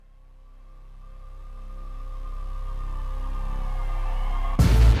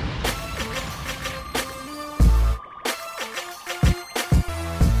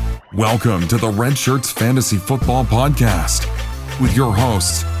Welcome to the Red Shirts Fantasy Football Podcast with your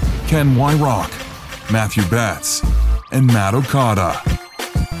hosts, Ken Wyrock, Matthew Betts, and Matt Okada.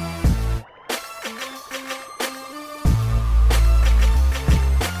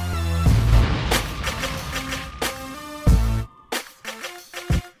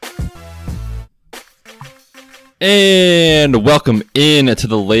 And welcome in to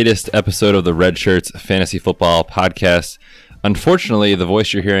the latest episode of the Red Shirts Fantasy Football Podcast. Unfortunately, the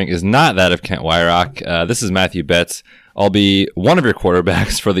voice you're hearing is not that of Kent Wyrock. This is Matthew Betts. I'll be one of your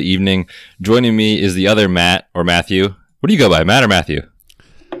quarterbacks for the evening. Joining me is the other Matt, or Matthew. What do you go by, Matt or Matthew?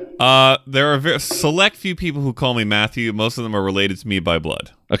 There are a select few people who call me Matthew. Most of them are related to me by blood.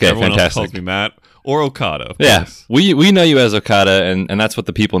 Okay, Everyone fantastic. else calls me Matt or Okada, of Yeah, course. we know you as Okada, and that's what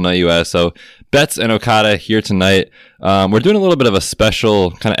the people know you as. So Betts and Okada here tonight. We're doing a little bit of a special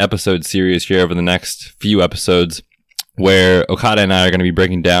kind of episode series here over the next few episodes, where Okada and I are going to be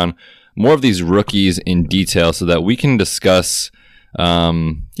breaking down more of these rookies in detail so that we can discuss,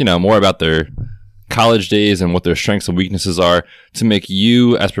 more about their college days and what their strengths and weaknesses are to make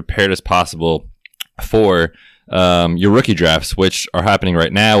you as prepared as possible for your rookie drafts, which are happening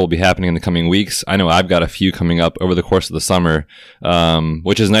right now, will be happening in the coming weeks. I know I've got a few coming up over the course of the summer,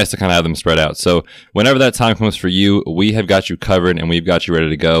 which is nice to kind of have them spread out. So whenever that time comes for you, we have got you covered and we've got you ready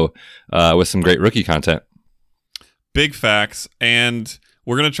to go with some great rookie content. Big facts, and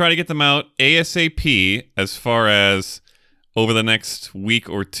we're going to try to get them out ASAP as far as over the next week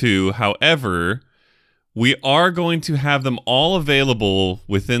or two. However, we are going to have them all available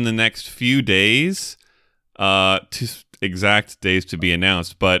within the next few days, to exact days to be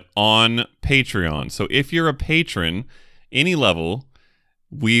announced, but on Patreon. So if you're a patron, any level,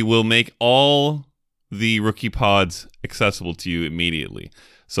 we will make all the rookie pods accessible to you immediately.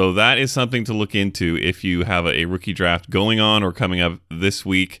 So that is something to look into if you have a rookie draft going on or coming up this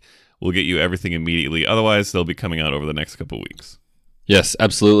week. We'll get you everything immediately. Otherwise, they'll be coming out over the next couple of weeks. Yes,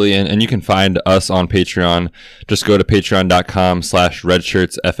 absolutely. And you can find us on Patreon. Just go to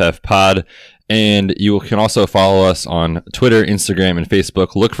patreon.com/redshirtsffpod. And you can also follow us on Twitter, Instagram, and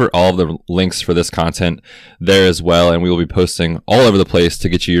Facebook. Look for all of the links for this content there as well. And we will be posting all over the place to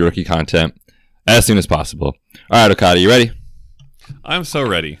get you your rookie content as soon as possible. All right, Okada, you ready? I'm so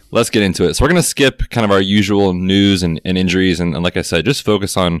ready. Let's get into it. So we're going to skip kind of our usual news and injuries. And like I said, just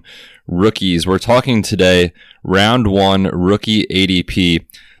focus on rookies. We're talking today, round one rookie ADP.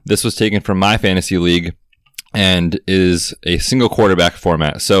 This was taken from my fantasy league and is a single quarterback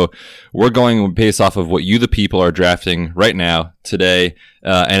format. So we're going based off of what you, the people, are drafting right now, today,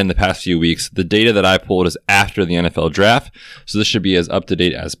 and in the past few weeks. The data that I pulled is after the NFL draft. So this should be as up to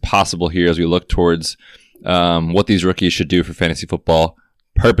date as possible here as we look towards what these rookies should do for fantasy football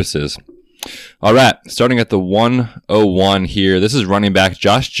purposes. All right, starting at the 101 here. This is running back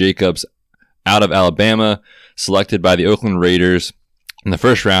Josh Jacobs out of Alabama, selected by the Oakland Raiders in the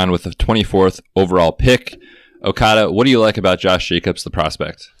first round with the 24th overall pick. Okada, what do you like about Josh Jacobs, the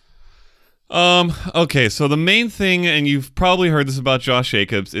prospect? Okay, so the main thing, and you've probably heard this about Josh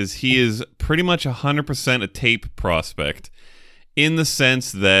Jacobs, is he is pretty much 100% a tape prospect, in the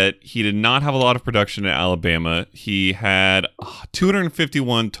sense that he did not have a lot of production at Alabama. He had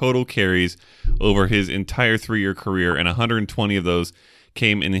 251 total carries over his entire 3-year career, and 120 of those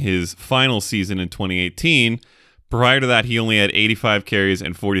came in his final season in 2018. Prior to that, he only had 85 carries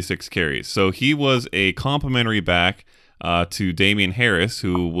and 46 carries. So he was a complimentary back to Damian Harris,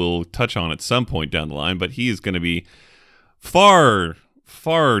 who we'll touch on at some point down the line, but he is going to be far,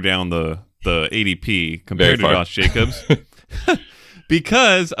 far down the ADP compared to Josh Jacobs.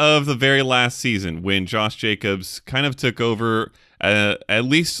 Because of the very last season when Josh Jacobs kind of took over, at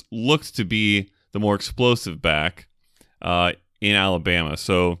least looked to be the more explosive back in Alabama.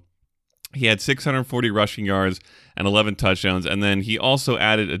 So he had 640 rushing yards and 11 touchdowns, and then he also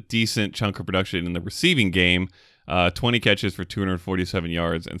added a decent chunk of production in the receiving game, 20 catches for 247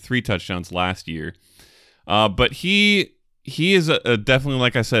 yards and 3 touchdowns last year. But he is a definitely,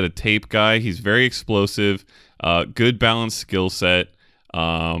 like I said, a tape guy. He's very explosive, good balanced skill set.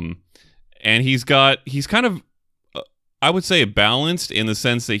 And he's kind of, I would say, balanced in the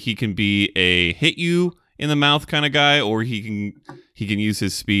sense that he can be a hit you in the mouth kind of guy, or he can use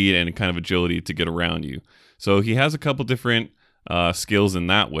his speed and kind of agility to get around you. So he has a couple different skills in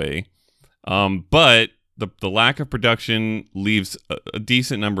that way. But the lack of production leaves a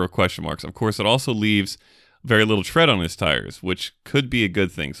decent number of question marks. Of course, it also leaves very little tread on his tires, which could be a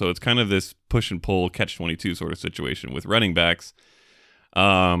good thing. So it's kind of this push and pull, catch-22 sort of situation with running backs.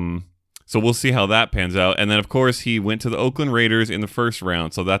 So we'll see how that pans out. And then, of course, he went to the Oakland Raiders in the first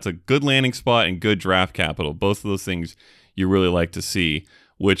round. So that's a good landing spot and good draft capital. Both of those things you really like to see,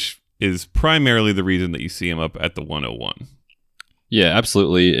 which is primarily the reason that you see him up at the 101. Yeah,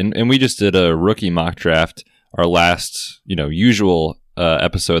 absolutely. And we just did a rookie mock draft, our last, usual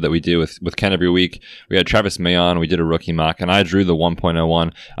episode that we do with Ken every week. We had Travis May on, we did a rookie mock, and I drew the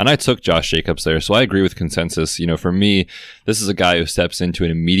 1.01, and I took Josh Jacobs there. So I agree with consensus. For me, this is a guy who steps into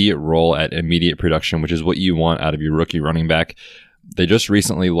an immediate role at immediate production, which is what you want out of your rookie running back. They just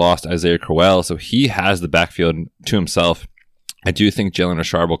recently lost Isaiah Crowell, so he has the backfield to himself. I do think Jalen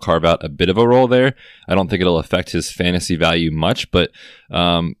Richard will carve out a bit of a role there. I don't think it'll affect his fantasy value much, but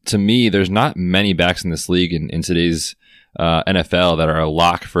to me, there's not many backs in this league in today's NFL that are a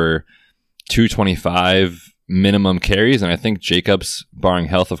lock for 225 minimum carries, and I think Jacobs, barring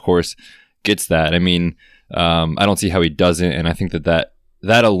health, of course, gets that. I mean, I don't see how he doesn't, and I think that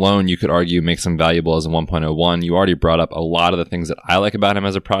alone, you could argue, makes him valuable as a 1.01. You already brought up a lot of the things that I like about him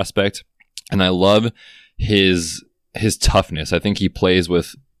as a prospect, and I love his toughness. I think he plays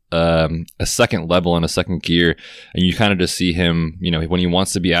with a second level and a second gear, and you kind of just see him, when he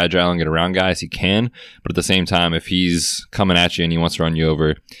wants to be agile and get around guys, he can, but at the same time, if he's coming at you and he wants to run you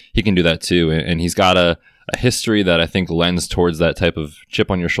over, he can do that too. And he's got a history that I think lends towards that type of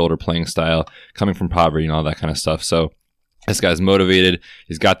chip on your shoulder playing style, coming from poverty and all that kind of stuff. So this guy's motivated,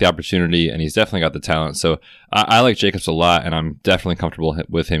 he's got the opportunity, and he's definitely got the talent. So I like Jacobs a lot, and I'm definitely comfortable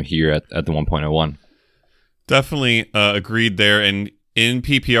with him here at the 1.01. Definitely agreed there. And in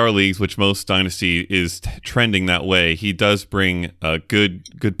PPR leagues, which most Dynasty is trending that way, he does bring a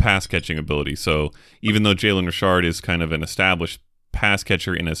good pass catching ability. So even though Jalen Richard is kind of an established pass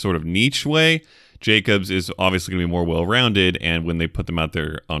catcher in a sort of niche way, Jacobs is obviously going to be more well-rounded, and when they put them out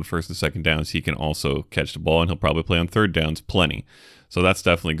there on first and second downs, he can also catch the ball, and he'll probably play on third downs plenty. So that's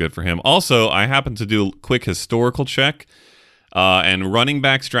definitely good for him. Also, I happened to do a quick historical check, and running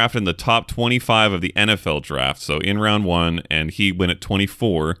backs drafted in the top 25 of the NFL draft, so in round 1, and he went at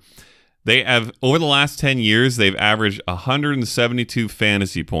 24. They have, over the last 10 years, they've averaged 172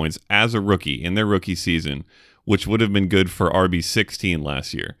 fantasy points as a rookie in their rookie season, which would have been good for RB16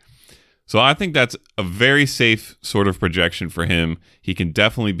 last year. So I think that's a very safe sort of projection for him. He can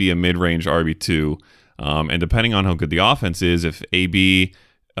definitely be a mid-range RB2. And depending on how good the offense is, if AB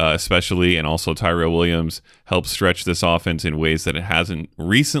especially, and also Tyrell Williams help stretch this offense in ways that it hasn't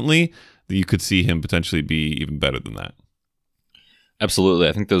recently, you could see him potentially be even better than that. Absolutely.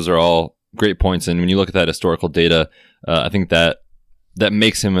 I think those are all great points. And when you look at that historical data, I think that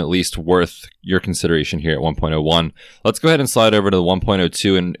makes him at least worth your consideration here at 1.01. Let's go ahead and slide over to the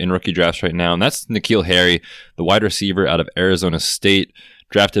 1.02 in rookie drafts right now. And that's N'Keal Harry, the wide receiver out of Arizona State,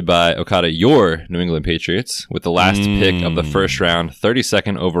 drafted by Okada, your New England Patriots, with the last pick of the first round,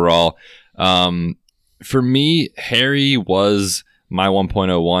 32nd overall. For me, Harry was my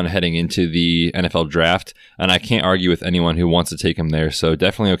 1.01 heading into the NFL draft, and I can't argue with anyone who wants to take him there. So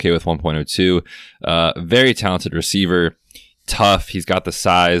definitely okay with 1.02. Very talented receiver, tough. He's got the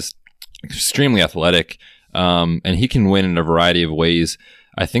size, extremely athletic, and he can win in a variety of ways.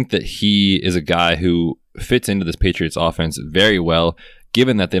 I think that he is a guy who fits into this Patriots offense very well,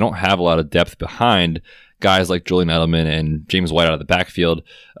 given that they don't have a lot of depth behind guys like Julian Edelman and James White out of the backfield.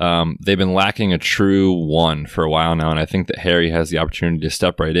 They've been lacking a true one for a while now, and I think that Harry has the opportunity to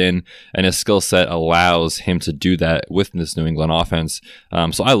step right in, and his skill set allows him to do that with this New England offense.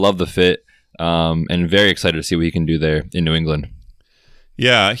 So I love the fit, and very excited to see what he can do there in New England.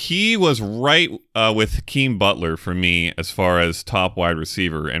 Yeah, he was right with Hakeem Butler for me as far as top wide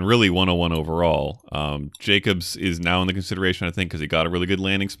receiver and really 101 overall. Jacobs is now in the consideration, I think, because he got a really good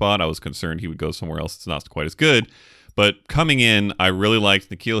landing spot. I was concerned he would go somewhere else that's not quite as good. But coming in, I really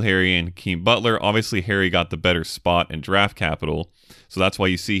liked N'Keal Harry and Hakeem Butler. Obviously, Harry got the better spot in draft capital, so that's why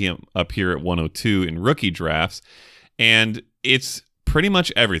you see him up here at 102 in rookie drafts. And it's pretty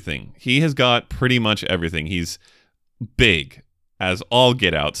much everything. He has got pretty much everything. He's big as all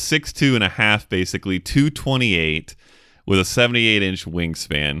get out, 6'2 and a half, basically 228 with a 78-inch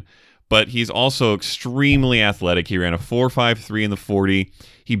wingspan. But he's also extremely athletic. He ran a 4.53 in the 40.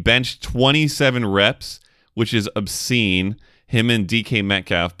 He benched 27 reps, which is obscene. Him and DK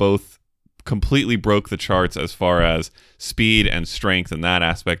Metcalf both completely broke the charts as far as speed and strength in that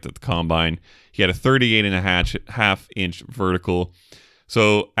aspect of the combine. He had a 38 and a half inch vertical.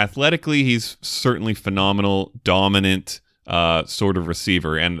 So athletically, he's certainly phenomenal, dominant sort of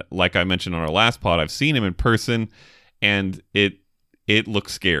receiver. And like I mentioned on our last pod, I've seen him in person, and it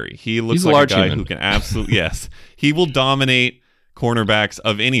looks scary. He looks like a guy who can absolutely, yes, he will dominate cornerbacks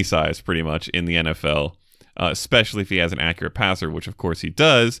of any size pretty much in the NFL, especially if he has an accurate passer, which of course he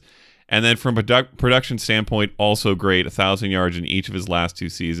does. And then from production standpoint, also great, 1,000 yards in each of his last two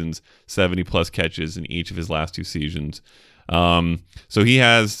seasons, 70 plus catches in each of his last two seasons. So he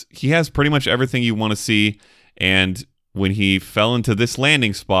has pretty much everything you want to see. And when he fell into this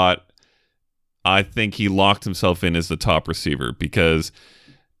landing spot, I think he locked himself in as the top receiver, because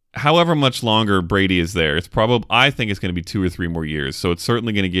however much longer Brady is there, I think it's going to be 2 or 3 more years. So it's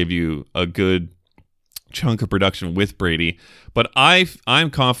certainly going to give you a good chunk of production with Brady. But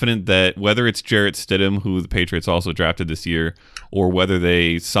I'm confident that whether it's Jarrett Stidham, who the Patriots also drafted this year, or whether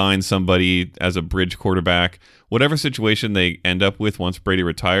they sign somebody as a bridge quarterback, whatever situation they end up with once Brady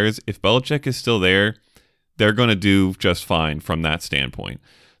retires, if Belichick is still there, they're going to do just fine from that standpoint.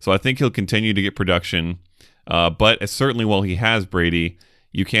 So I think he'll continue to get production. But certainly while he has Brady,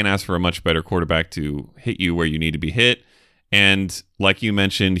 you can't ask for a much better quarterback to hit you where you need to be hit. And like you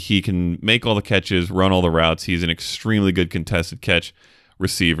mentioned, he can make all the catches, run all the routes. He's an extremely good contested catch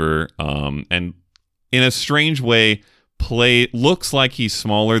receiver. And in a strange way, looks like he's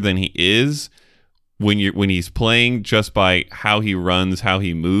smaller than he is when he's playing, just by how he runs, how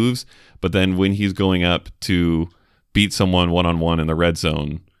he moves. But then when he's going up to beat someone one-on-one in the red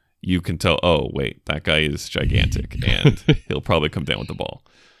zone, you can tell, oh, wait, that guy is gigantic, and he'll probably come down with the ball.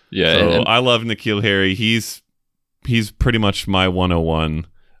 Yeah, so I love N'Keal Harry. He's pretty much my 101,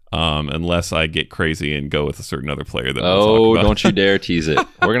 unless I get crazy and go with a certain other player that we'll talk about. Don't you dare tease it.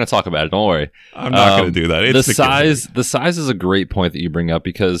 We're going to talk about it. Don't worry. I'm not going to do that. It's the size is a great point that you bring up,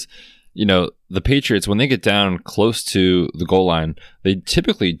 because the Patriots, when they get down close to the goal line, they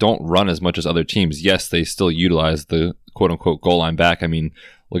typically don't run as much as other teams. Yes, they still utilize the quote-unquote goal line back. I mean,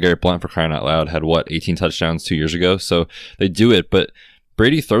 LeGarrette Blount, for crying out loud, had 18 touchdowns 2 years ago. So they do it, but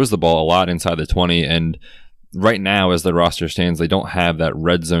Brady throws the ball a lot inside the 20, and right now, as the roster stands, they don't have that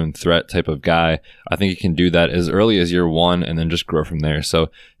red zone threat type of guy. I think he can do that as early as year 1 and then just grow from there.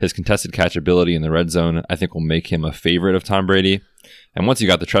 So his contested catch ability in the red zone, I think, will make him a favorite of Tom Brady. And once you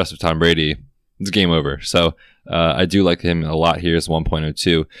got the trust of Tom Brady, it's game over. So I do like him a lot here as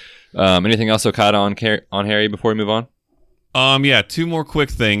 1.02. Anything else, Okada, on Harry before we move on? Yeah, 2 more quick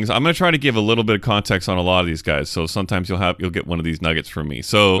things. I'm going to try to give a little bit of context on a lot of these guys, so sometimes you'll get one of these nuggets from me.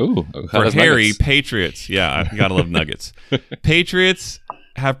 So for Harry, nuggets. Patriots, yeah, I gotta love nuggets. Patriots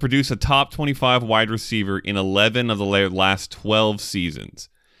have produced a top 25 wide receiver in 11 of the last 12 seasons.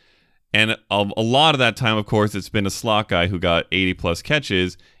 And a lot of that time, of course, it's been a slot guy who got 80-plus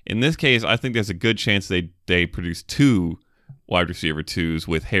catches. In this case, I think there's a good chance they produce 2 wide receiver 2s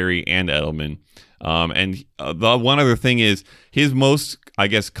with Harry and Edelman. And the one other thing is his most, I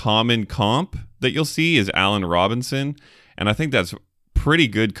guess, common comp that you'll see is Allen Robinson. And I think that's pretty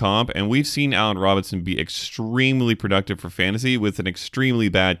good comp. And we've seen Allen Robinson be extremely productive for fantasy with an extremely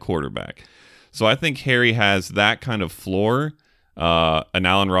bad quarterback. So I think Harry has that kind of floor, an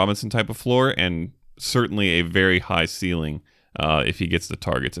Allen Robinson type of floor, and certainly a very high ceiling if he gets the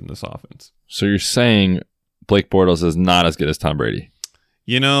targets in this offense. So you're saying Blake Bortles is not as good as Tom Brady?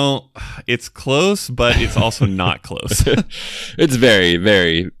 It's close, but it's also not close. It's very,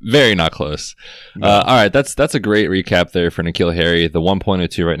 very, very not close. No. All right, that's a great recap there for N'Keal Harry, the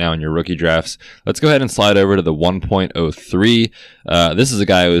 1.02 right now in your rookie drafts. Let's go ahead and slide over to the 1.03. This is a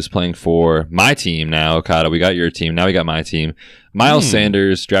guy who is playing for my team now, Okada. We got your team. Now we got my team. Miles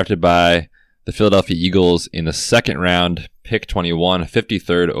Sanders, drafted by the Philadelphia Eagles in the 2nd round, pick 21,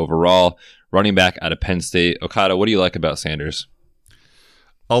 53rd overall, running back out of Penn State. Okada, what do you like about Sanders?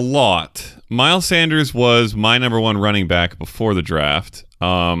 A lot. Miles Sanders was my number 1 running back before the draft,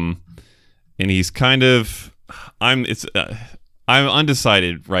 and he's kind of I'm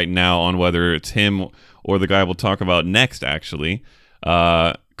undecided right now on whether it's him or the guy we'll talk about next. Actually,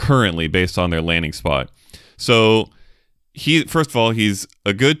 currently based on their landing spot. So first of all, he's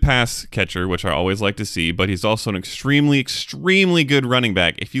a good pass catcher, which I always like to see, but he's also an extremely, extremely good running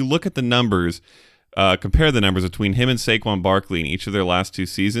back. If you look at the numbers. Compare the numbers between him and Saquon Barkley in each of their last 2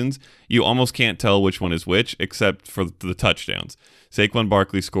 seasons, you almost can't tell which one is which, except for the touchdowns. Saquon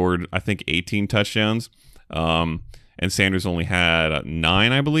Barkley scored, I think, 18 touchdowns, and Sanders only had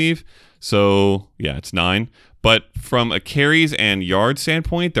 9, I believe. So, yeah, it's 9. But from a carries and yards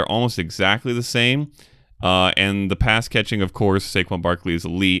standpoint, they're almost exactly the same. And the pass catching, of course, Saquon Barkley is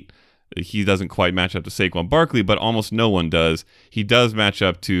elite. He doesn't quite match up to Saquon Barkley, but almost no one does. He does match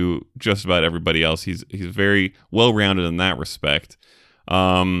up to just about everybody else. He's very well-rounded in that respect.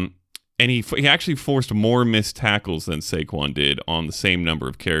 And he actually forced more missed tackles than Saquon did on the same number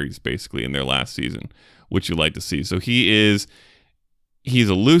of carries, basically, in their last season, which you like to see. So he's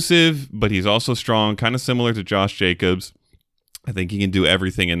elusive, but he's also strong, kind of similar to Josh Jacobs. I think he can do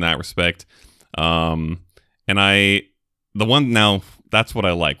everything in that respect. That's what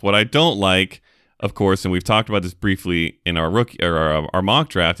I like. What I don't like, of course, and we've talked about this briefly in our mock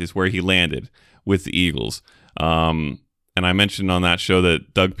draft, is where he landed with the Eagles. And And I mentioned on that show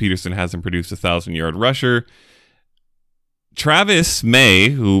that Doug Peterson hasn't produced a 1,000-yard rusher. Travis May,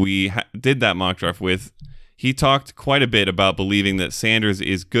 who we did that mock draft with, he talked quite a bit about believing that Sanders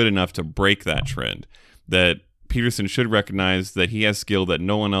is good enough to break that trend, that Peterson should recognize that he has skill that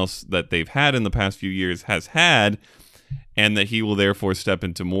no one else that they've had in the past few years has had, and that he will therefore step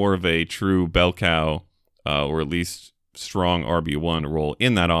into more of a true bell cow, or at least strong RB1 role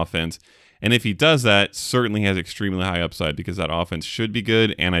in that offense. And if he does that, certainly has extremely high upside because that offense should be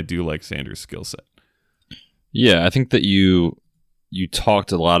good, and I do like Sanders' skill set. Yeah, I think that you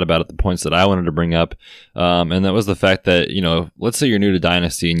talked a lot about it, the points that I wanted to bring up, and that was the fact that, let's say you're new to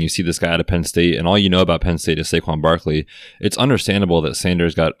Dynasty and you see this guy out of Penn State, and all you know about Penn State is Saquon Barkley. It's understandable that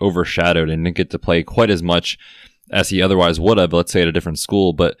Sanders got overshadowed and didn't get to play quite as much as he otherwise would have, let's say, at a different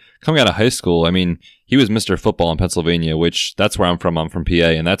school. But coming out of high school, I mean, he was Mr. Football in Pennsylvania, which that's where I'm from. I'm from PA,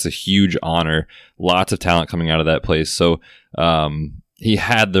 and that's a huge honor. Lots of talent coming out of that place. So he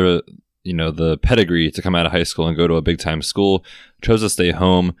had the pedigree to come out of high school and go to a big time school, chose to stay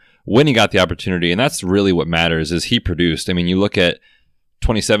home when he got the opportunity. And that's really what matters, is he produced. I mean, you look at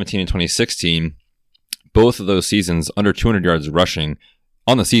 2017 and 2016, both of those seasons under 200 yards rushing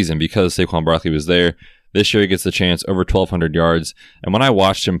on the season because Saquon Barkley was there. This year he gets the chance, over 1,200 yards. And when I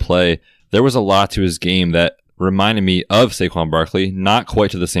watched him play, there was a lot to his game that reminded me of Saquon Barkley. Not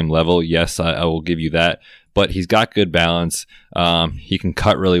quite to the same level. Yes, I will give you that. But he's got good balance. He can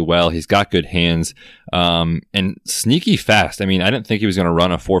cut really well. He's got good hands. And sneaky fast. I mean, I didn't think he was going to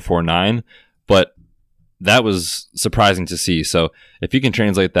run a 4.49, but that was surprising to see. So if you can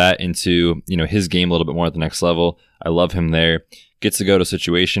translate that into, his game a little bit more at the next level, I love him there. Gets to go to a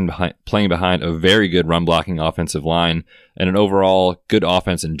situation playing behind a very good run blocking offensive line and an overall good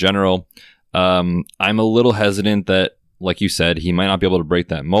offense in general. I'm a little hesitant that, like you said, he might not be able to break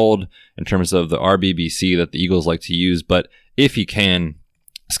that mold in terms of the RBBC that the Eagles like to use. But if he can,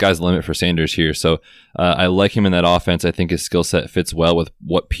 sky's the limit for Sanders here. So I like him in that offense. I think his skill set fits well with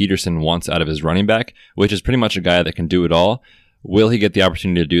what Peterson wants out of his running back, which is pretty much a guy that can do it all. Will he get the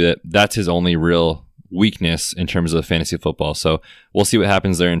opportunity to do that? That's his only real weakness in terms of fantasy football. So we'll see what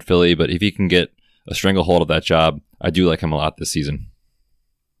happens there in Philly. But if he can get a stranglehold of that job, I do like him a lot this season.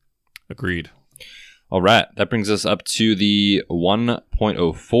 Agreed. All right, that brings us up to the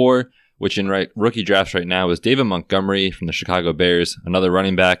 1.04, which in rookie drafts right now is David Montgomery from the Chicago Bears, another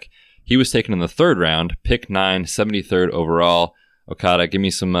running back. He was taken in the 3rd round, pick 9, 73rd overall. Okada, give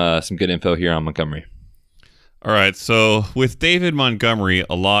me some good info here on Montgomery. All right, so with David Montgomery,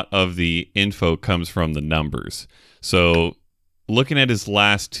 a lot of the info comes from the numbers. So looking at his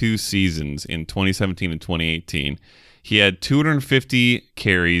last 2 seasons in 2017 and 2018, he had 250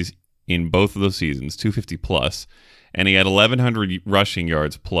 carries in both of those seasons, 250 plus, and he had 1,100 rushing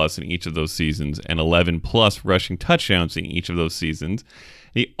yards plus in each of those seasons and 11 plus rushing touchdowns in each of those seasons.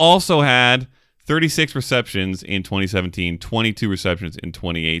 He also had 36 receptions in 2017, 22 receptions in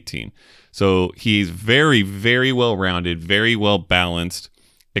 2018. So he's very, very well-rounded, very well-balanced,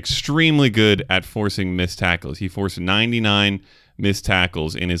 extremely good at forcing missed tackles. He forced 99 missed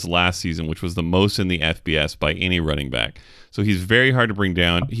tackles in his last season, which was the most in the FBS by any running back. So he's very hard to bring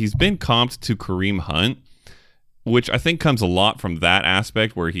down. He's been comped to Kareem Hunt, which I think comes a lot from that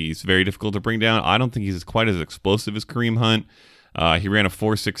aspect where he's very difficult to bring down. I don't think he's quite as explosive as Kareem Hunt. He ran a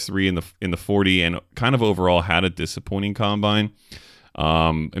 4.63 in the 40 and kind of overall had a disappointing combine.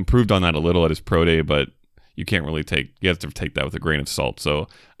 Improved on that a little at his pro day, but you have to take that with a grain of salt. So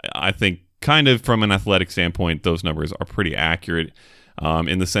I think kind of from an athletic standpoint, those numbers are pretty accurate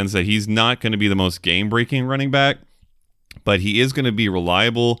in the sense that he's not going to be the most game-breaking running back, but he is going to be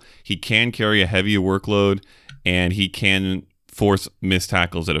reliable. He can carry a heavier workload, and he can force missed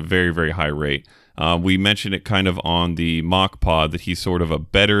tackles at a very, very high rate. We mentioned it kind of on the mock pod that he's sort of a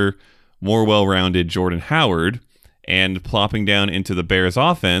better, more well-rounded Jordan Howard, and plopping down into the Bears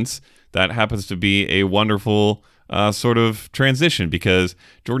offense, that happens to be a wonderful sort of transition because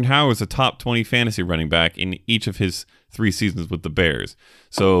Jordan Howard was a top 20 fantasy running back in each of his 3 seasons with the Bears.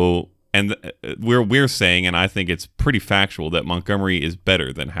 So, and we're saying, and I think it's pretty factual, that Montgomery is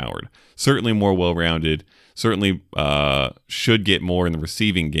better than Howard. Certainly more well-rounded, certainly should get more in the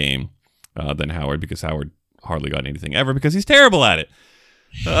receiving game than Howard, because Howard hardly got anything ever because he's terrible at it.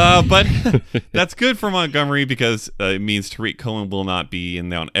 But that's good for Montgomery because it means Tariq Cohen will not be in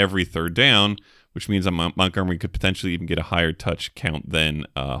there on every 3rd down, which means Montgomery could potentially even get a higher touch count than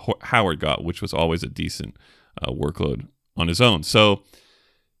Howard got, which was always a decent workload on his own. So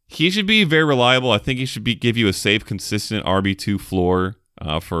he should be very reliable. I think he should give you a safe, consistent RB2 floor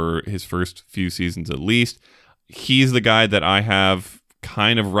for his first few seasons at least. He's the guy that I have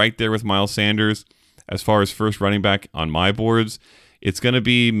kind of right there with Miles Sanders as far as first running back on my boards. It's going to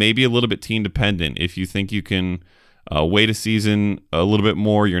be maybe a little bit team dependent. If you think you can wait a season a little bit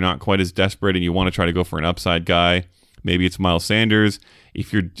more, you're not quite as desperate, and you want to try to go for an upside guy, maybe it's Miles Sanders.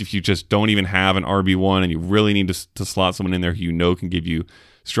 If you just don't even have an RB1 and you really need to slot someone in there who you know can give you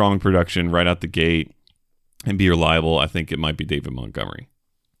strong production right out the gate and be reliable, I think it might be David Montgomery.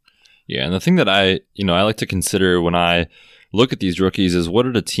 Yeah, and the thing that I like to consider when I look at these rookies is, what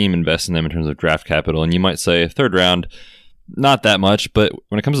did a team invest in them in terms of draft capital? And you might say third round, not that much, but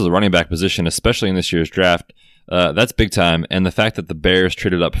when it comes to the running back position, especially in this year's draft, that's big time. And the fact that the Bears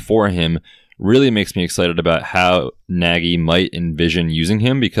traded up for him really makes me excited about how Nagy might envision using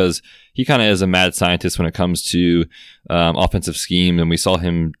him, because he kind of is a mad scientist when it comes to offensive schemes, and we saw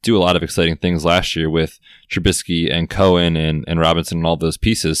him do a lot of exciting things last year with Trubisky and Cohen and Robinson and all those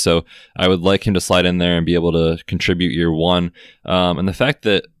pieces. So I would like him to slide in there and be able to contribute year one. And the fact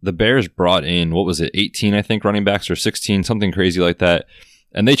that the Bears brought in, 18, I think, running backs, or 16, something crazy like that,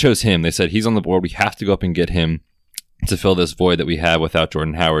 and they chose him. They said, he's on the board, we have to go up and get him to fill this void that we have without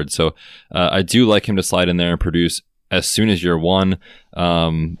Jordan Howard. So I do like him to slide in there and produce as soon as year one,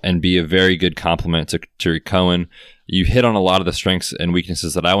 and be a very good complement to Tarik Cohen. You hit on a lot of the strengths and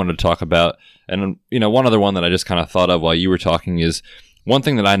weaknesses that I wanted to talk about. And, one other one that I just kind of thought of while you were talking is, one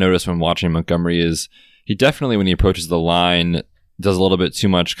thing that I noticed when watching Montgomery is he definitely, when he approaches the line, does a little bit too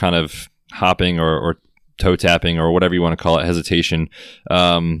much kind of hopping or toe tapping, or whatever you want to call it, hesitation.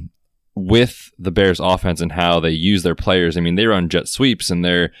 With the Bears offense and how they use their players. I mean, they run jet sweeps and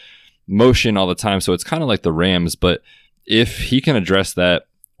they're motion all the time. So it's kind of like the Rams, but if he can address that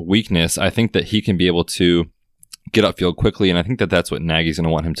weakness, I think that he can be able to get upfield quickly. And I think that that's what Nagy's going to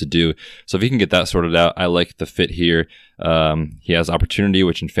want him to do. So if he can get that sorted out, I like the fit here. He has opportunity,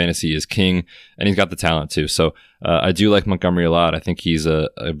 which in fantasy is king, and he's got the talent too. So I do like Montgomery a lot. I think he's a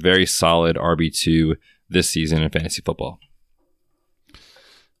very solid RB2 this season in fantasy football.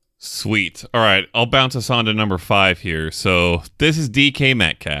 Sweet. All right, I'll bounce us on to number 5 here. So this is DK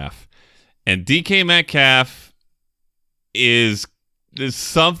Metcalf. And DK Metcalf is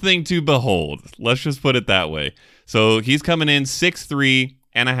something to behold. Let's just put it that way. So he's coming in 6'3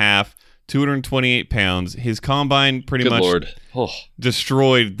 and a half, 228 pounds. His combine pretty Good much Lord.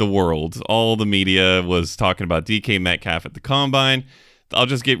 destroyed the world. All the media was talking about DK Metcalf at the combine. I'll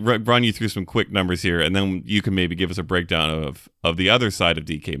just run you through some quick numbers here, and then you can maybe give us a breakdown of the other side of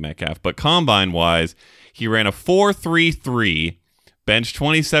DK Metcalf. But combine-wise, he ran a 4.33, bench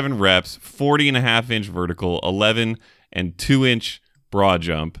 27 reps, 40.5-inch vertical, 11 and 2-inch broad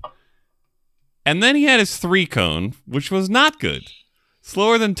jump. And then he had his 3-cone, which was not good.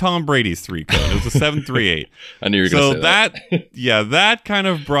 Slower than Tom Brady's 3-cone. It was a 7.38. I knew you were going to say that. That kind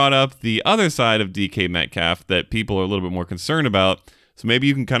of brought up the other side of DK Metcalf that people are a little bit more concerned about. So maybe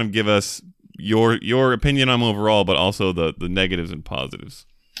you can kind of give us your opinion on overall, but also the negatives and positives.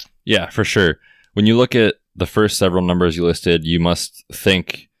 Yeah, for sure. When you look at the first several numbers you listed, you must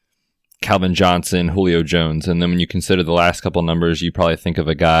think Calvin Johnson, Julio Jones. And then when you consider the last couple numbers, you probably think of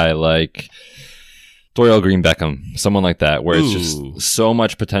a guy like Dorial Green Beckham, someone like that, where it's just so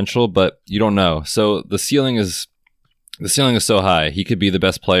much potential, but you don't know. So the ceiling is so high. He could be the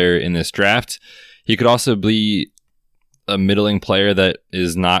best player in this draft. He could also be a middling player that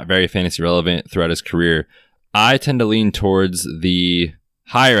is not very fantasy relevant throughout his career. I tend to lean towards the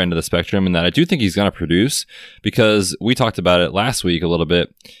higher end of the spectrum, in that I do think he's going to produce, because we talked about it last week a little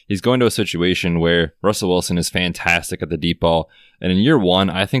bit. He's going to a situation where Russell Wilson is fantastic at the deep ball. And in year one,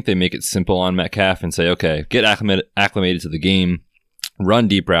 I think they make it simple on Metcalf and say, okay, get acclimated to the game, run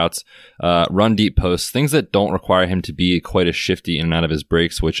deep routes, run deep posts, things that don't require him to be quite as shifty in and out of his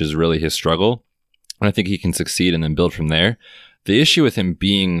breaks, which is really his struggle. And I think he can succeed and then build from there. The issue with him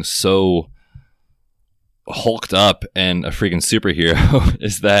being so hulked up and a freaking superhero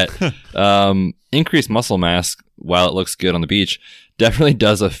is that increased muscle mass, while it looks good on the beach, definitely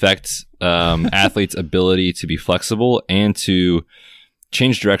does affect athletes' ability to be flexible and to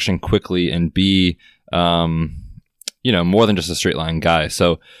change direction quickly and be, more than just a straight line guy.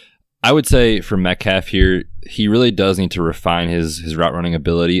 So I would say for Metcalf here, he really does need to refine his route running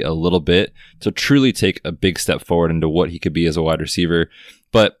ability a little bit to truly take a big step forward into what he could be as a wide receiver.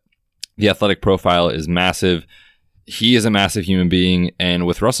 But the athletic profile is massive. He is a massive human being. And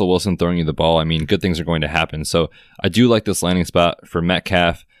with Russell Wilson throwing you the ball, I mean, good things are going to happen. So I do like this landing spot for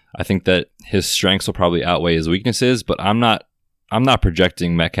Metcalf. I think that his strengths will probably outweigh his weaknesses, but I'm not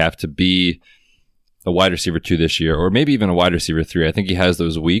projecting Metcalf to be a wide receiver 2 this year, or maybe even a wide receiver 3. I think he has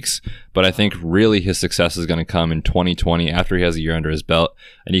those weeks, but I think really his success is going to come in 2020 after he has a year under his belt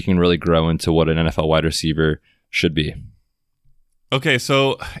and he can really grow into what an NFL wide receiver should be. Okay,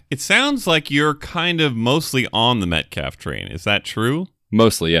 so it sounds like you're kind of mostly on the Metcalf train. Is that true?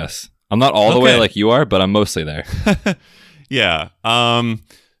 Mostly, yes. I'm not all the way like you are, but I'm mostly there. Yeah.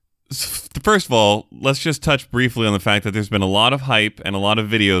 First of all, let's just touch briefly on the fact that there's been a lot of hype and a lot of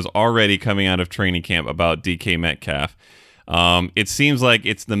videos already coming out of training camp about DK Metcalf. It seems like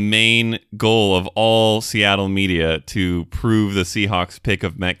it's the main goal of all Seattle media to prove the Seahawks pick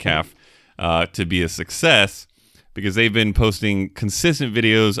of Metcalf to be a success, because they've been posting consistent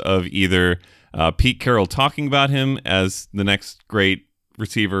videos of either Pete Carroll talking about him as the next great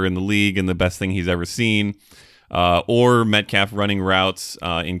receiver in the league and the best thing he's ever seen, or Metcalf running routes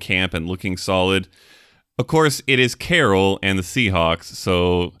in camp and looking solid. Of course, it is Carroll and the Seahawks,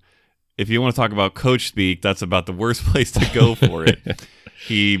 so if you want to talk about coach speak, that's about the worst place to go for it.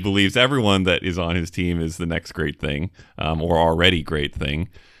 He believes everyone that is on his team is the next great thing, or already great thing.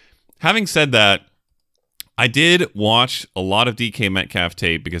 Having said that, I did watch a lot of DK Metcalf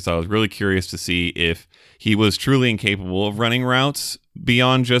tape because I was really curious to see if he was truly incapable of running routes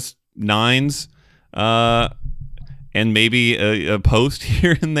beyond just nines, and maybe a post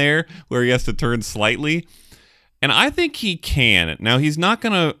here and there where he has to turn slightly. And I think he can. Now, he's not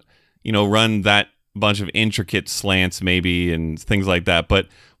going to, run that bunch of intricate slants maybe and things like that. But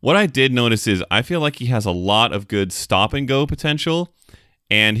what I did notice is I feel like he has a lot of good stop and go potential,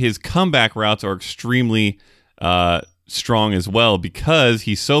 and his comeback routes are extremely strong as well, because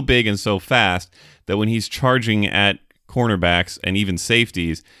he's so big and so fast that when he's charging at cornerbacks and even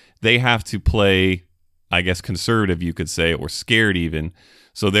safeties, they have to play, I guess, conservative, you could say, or scared even.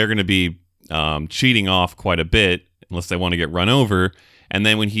 So they're going to be cheating off quite a bit unless they want to get run over. And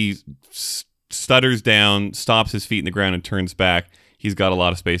then when he stutters down, stops his feet in the ground, and turns back, he's got a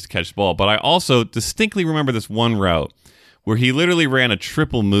lot of space to catch the ball. But I also distinctly remember this one route where he literally ran a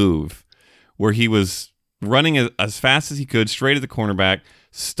triple move, where he was running as fast as he could straight at the cornerback,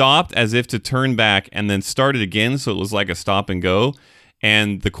 stopped as if to turn back, and then started again, so it was like a stop and go.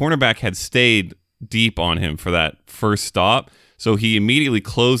 And the cornerback had stayed deep on him for that first stop, so he immediately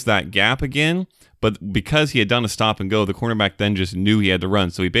closed that gap again. But because he had done a stop and go, the cornerback then just knew he had to run,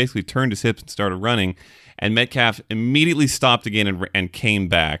 so he basically turned his hips and started running, and Metcalf immediately stopped again and came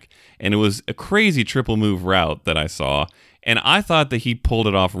back. And it was a crazy triple move route that I saw, and I thought that he pulled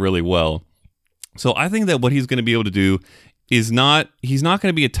it off really well. So I think that what he's going to be able to do is he's not going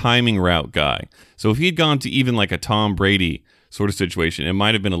to be a timing route guy. So if he had gone to even like a Tom Brady sort of situation, it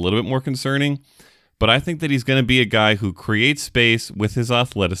might have been a little bit more concerning. But I think that he's going to be a guy who creates space with his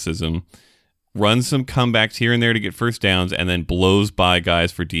athleticism, runs some comebacks here and there to get first downs, and then blows by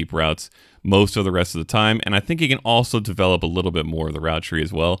guys for deep routes most of the rest of the time. And I think he can also develop a little bit more of the route tree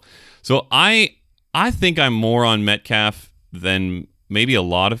as well. So I think I'm more on Metcalf than maybe a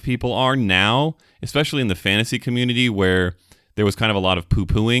lot of people are now, especially in the fantasy community where there was kind of a lot of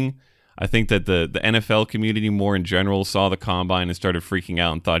poo-pooing. I think that the NFL community more in general saw the combine and started freaking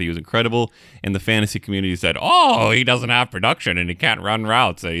out and thought he was incredible. And the fantasy community said, oh, he doesn't have production and he can't run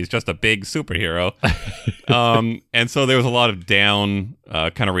routes. He's just a big superhero. And so there was a lot of down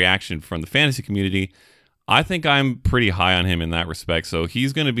kind of reaction from the fantasy community. I think I'm pretty high on him in that respect. So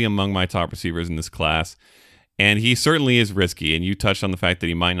he's going to be among my top receivers in this class. And he certainly is risky. And you touched on the fact that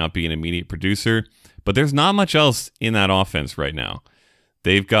he might not be an immediate producer. But there's not much else in that offense right now.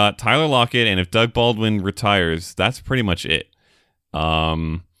 They've got Tyler Lockett, and if Doug Baldwin retires, that's pretty much it.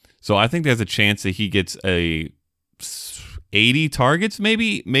 So I think there's a chance that he gets 80 targets,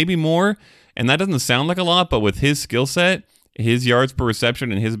 maybe more. And that doesn't sound like a lot, but with his skill set, his yards per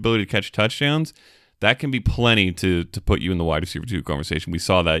reception, and his ability to catch touchdowns, that can be plenty to put you in the wide receiver 2 conversation. We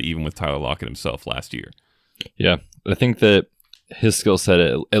saw that even with Tyler Lockett himself last year. Yeah, I think that his skill set,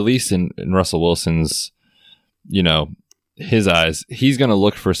 at least in Russell Wilson's, his eyes, he's going to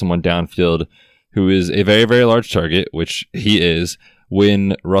look for someone downfield who is a very, very large target, which he is,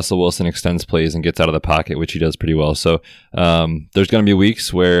 when Russell Wilson extends plays and gets out of the pocket, which he does pretty well. So there's going to be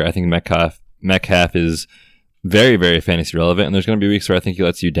weeks where I think Metcalf is very, very fantasy relevant, and there's going to be weeks where I think he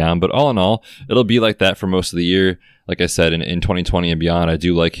lets you down. But all in all, it'll be like that for most of the year. Like I said, in 2020 and beyond, I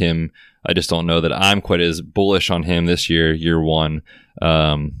do like him. I just don't know that I'm quite as bullish on him this year one,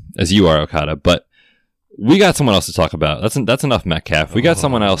 as you are, Okada. But we got someone else to talk about. That's enough Metcalf. We got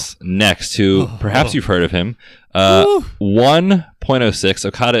someone else next who perhaps you've heard of him. 1.06.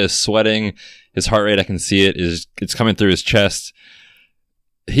 Okada is sweating. His heart rate, I can see it, it's coming through his chest.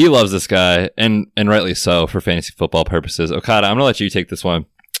 He loves this guy, and rightly so for fantasy football purposes. Okada, I'm going to let you take this one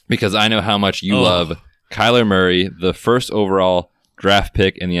because I know how much you love Kyler Murray, the first overall draft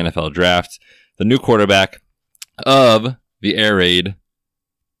pick in the NFL draft, the new quarterback of the air raid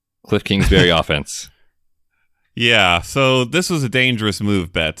Cliff Kingsbury offense. Yeah, so this was a dangerous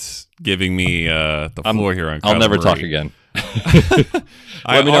move, Betts, giving me the floor here on Kyler I'll never Murray. talk again.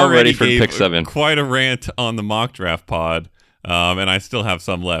 Let me know I'm ready for pick 7. Quite a rant on the mock draft pod, and I still have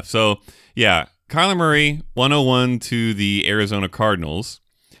some left. So, yeah, Kyler Murray, 101 to the Arizona Cardinals,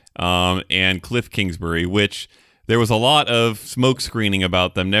 and Cliff Kingsbury, which there was a lot of smoke screening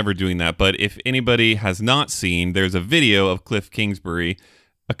about them never doing that. But if anybody has not seen, there's a video of Cliff Kingsbury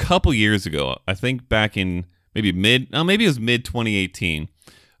a couple years ago, I think back in maybe it was mid 2018,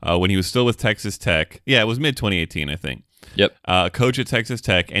 when he was still with Texas Tech. Yeah, it was mid 2018, I think. Yep. Coach at Texas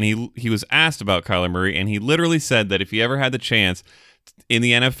Tech, and he was asked about Kyler Murray, and he literally said that if he ever had the chance in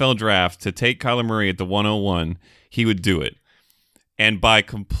the NFL draft to take Kyler Murray at the 101, he would do it. And by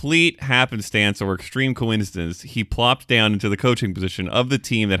complete happenstance or extreme coincidence, he plopped down into the coaching position of the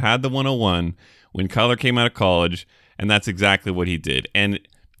team that had the 101 when Kyler came out of college, and that's exactly what he did. And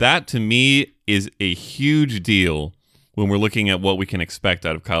that, to me, is a huge deal when we're looking at what we can expect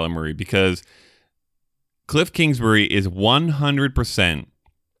out of Kyler Murray, because Cliff Kingsbury is 100%.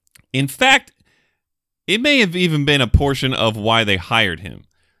 In fact, it may have even been a portion of why they hired him.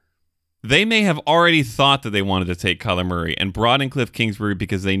 They may have already thought that they wanted to take Kyler Murray and brought in Cliff Kingsbury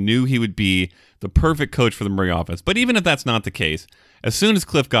because they knew he would be the perfect coach for the Murray offense. But even if that's not the case, as soon as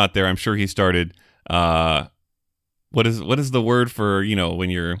Cliff got there, I'm sure he started what is the word for, when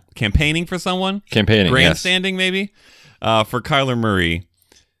you're campaigning for someone? Campaigning, grandstanding, yes. Maybe, for Kyler Murray,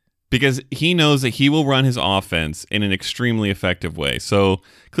 because he knows that he will run his offense in an extremely effective way. So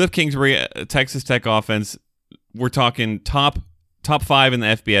Cliff Kingsbury, Texas Tech offense, we're talking top 5 in the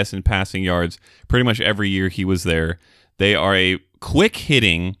FBS in passing yards pretty much every year he was there. They are a quick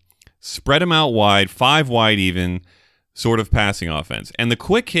hitting, spread them out wide, 5 wide even, sort of passing offense. And the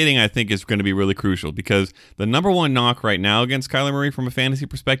quick hitting, I think, is going to be really crucial, because the number one knock right now against Kyler Murray from a fantasy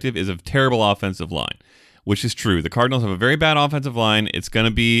perspective is a terrible offensive line, which is true. The Cardinals have a very bad offensive line. He's going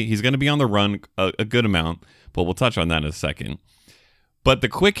to be on the run a good amount, but we'll touch on that in a second. But the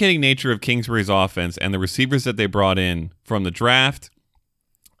quick hitting nature of Kingsbury's offense and the receivers that they brought in from the draft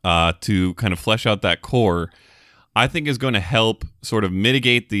to kind of flesh out that core, I think is going to help sort of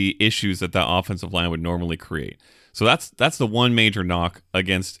mitigate the issues that offensive line would normally create. So that's the one major knock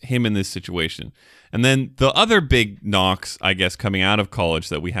against him in this situation. And then the other big knocks, I guess, coming out of college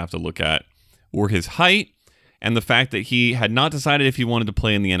that we have to look at were his height and the fact that he had not decided if he wanted to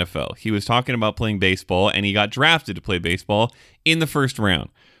play in the NFL. He was talking about playing baseball, and he got drafted to play baseball in the first round.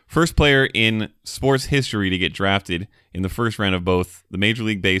 First player in sports history to get drafted in the first round of both the Major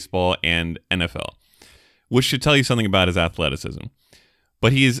League Baseball and NFL, which should tell you something about his athleticism.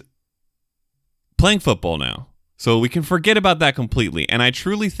 But he's playing football now, so we can forget about that completely. And I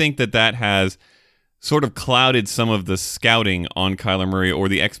truly think that has sort of clouded some of the scouting on Kyler Murray, or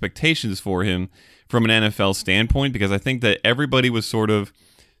the expectations for him from an NFL standpoint, because I think that everybody was sort of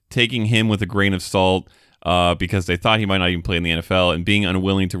taking him with a grain of salt because they thought he might not even play in the NFL, and being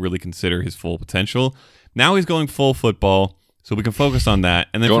unwilling to really consider his full potential. Now he's going full football, so we can focus on that.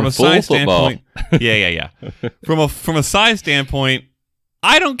 And then going from a size standpoint, yeah. From a size standpoint,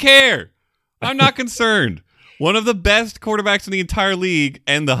 I don't care. I'm not concerned. One of the best quarterbacks in the entire league,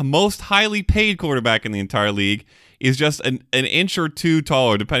 and the most highly paid quarterback in the entire league, is just an inch or two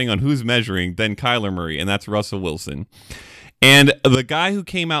taller, depending on who's measuring, than Kyler Murray, and that's Russell Wilson. And the guy who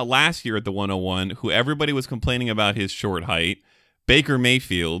came out last year at the 101, who everybody was complaining about his short height, Baker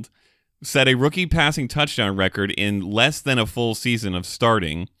Mayfield, set a rookie passing touchdown record in less than a full season of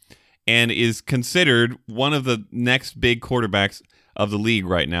starting, and is considered one of the next big quarterbacks of the league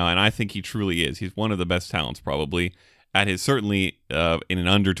right now, and I think he truly is. He's one of the best talents, probably, at his, certainly in an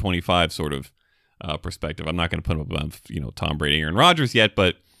under 25 sort of perspective. I'm not going to put him above, Tom Brady, Aaron Rodgers yet,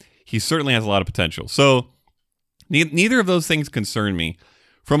 but he certainly has a lot of potential. So neither of those things concern me.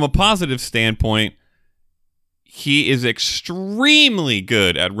 From a positive standpoint, he is extremely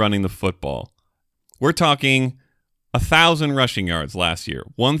good at running the football. We're talking 1,000 rushing yards last year,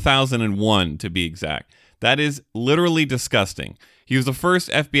 1,001 to be exact. That is literally disgusting. He was the first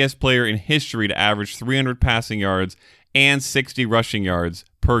FBS player in history to average 300 passing yards and 60 rushing yards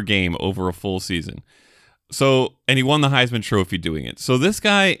per game over a full season. So, and he won the Heisman Trophy doing it. So this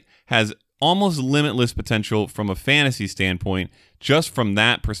guy has almost limitless potential from a fantasy standpoint, just from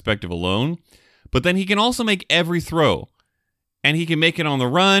that perspective alone. But then he can also make every throw. And he can make it on the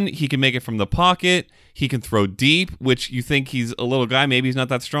run. He can make it from the pocket. He can throw deep, which you think he's a little guy. Maybe he's not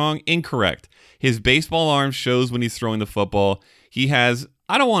that strong. Incorrect. His baseball arm shows when he's throwing the football. He has,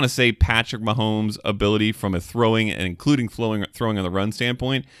 I don't want to say Patrick Mahomes' ability from a throwing and including throwing on the run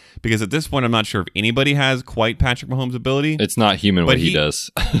standpoint, because at this point I'm not sure if anybody has quite Patrick Mahomes' ability. It's not human what he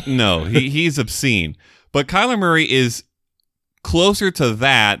does. No, he's obscene. But Kyler Murray is closer to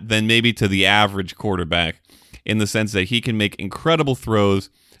that than maybe to the average quarterback in the sense that he can make incredible throws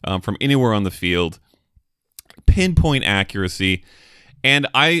from anywhere on the field, pinpoint accuracy. And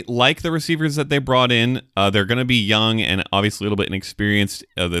I like the receivers that they brought in. They're going to be young and obviously a little bit inexperienced.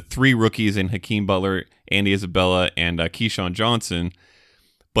 The 3 rookies in Hakeem Butler, Andy Isabella, and Keyshawn Johnson.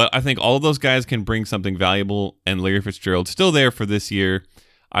 But I think all of those guys can bring something valuable, and Larry Fitzgerald's still there for this year.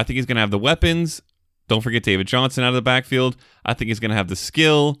 I think he's going to have the weapons. Don't forget David Johnson out of the backfield. I think he's going to have the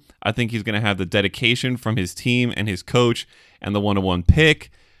skill. I think he's going to have the dedication from his team and his coach and the one-on-one pick.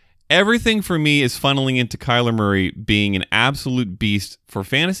 Everything for me is funneling into Kyler Murray being an absolute beast for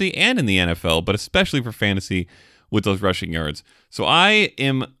fantasy and in the NFL, but especially for fantasy with those rushing yards. So I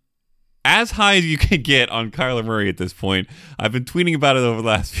am as high as you can get on Kyler Murray at this point. I've been tweeting about it over the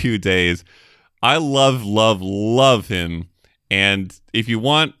last few days. I love, love, love him. And if you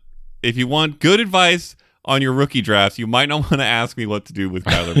want good advice on your rookie drafts, you might not want to ask me what to do with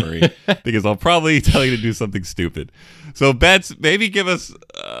Kyler Murray because I'll probably tell you to do something stupid. So, Betts, maybe give us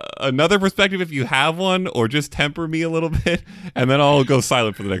another perspective if you have one, or just temper me a little bit, and then I'll go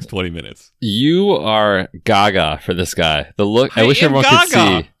silent for the next 20 minutes. You are gaga for this guy. The look. I wish everyone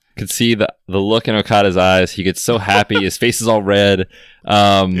could see the look in Okada's eyes. He gets so happy. His face is all red.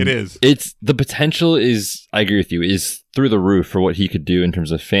 It is. It's the potential is. I agree with you. Is through the roof for what he could do in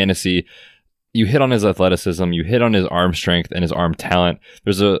terms of fantasy. You hit on his athleticism, you hit on his arm strength and his arm talent.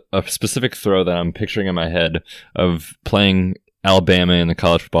 There's a specific throw that I'm picturing in my head of playing Alabama in the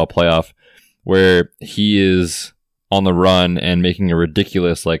college football playoff where he is on the run and making a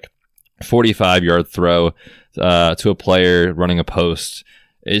ridiculous 45-yard throw to a player running a post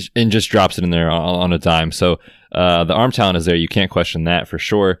and just drops it in there on a dime. So the arm talent is there. You can't question that for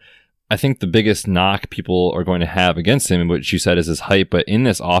sure. I think the biggest knock people are going to have against him, which you said is his height, but in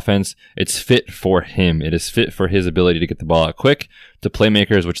this offense, it's fit for him. It is fit for his ability to get the ball out quick, to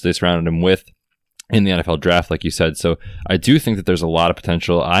playmakers, which they surrounded him with in the NFL draft, like you said. So I do think that there's a lot of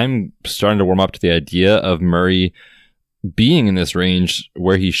potential. I'm starting to warm up to the idea of Murray being in this range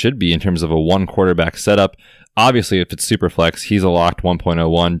where he should be in terms of a one quarterback setup. Obviously, if it's super flex, he's a locked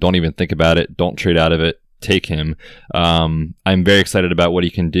 1.01. Don't even think about it. Don't trade out of it. Take him. I'm very excited about what he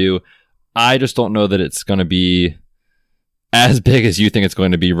can do. I just don't know that it's going to be as big as you think it's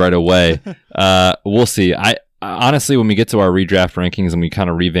going to be right away. We'll see. I honestly, when we get to our redraft rankings and we kind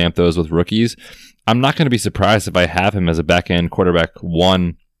of revamp those with rookies, I'm not going to be surprised if I have him as a back-end quarterback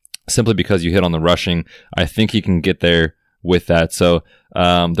 1 simply because you hit on the rushing. I think he can get there with that. So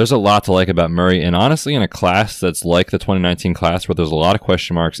there's a lot to like about Murray. And honestly, in a class that's like the 2019 class where there's a lot of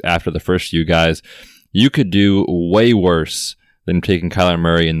question marks after the first few guys, you could do way worse than taking Kyler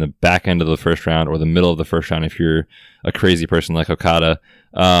Murray in the back end of the first round or the middle of the first round if you're a crazy person like Okada,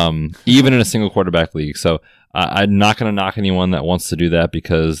 even in a single quarterback league. So I'm not going to knock anyone that wants to do that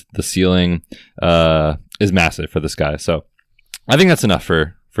because the ceiling is massive for this guy. So I think that's enough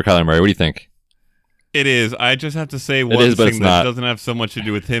for Kyler Murray. What do you think? It is. I just have to say one thing that doesn't have so much to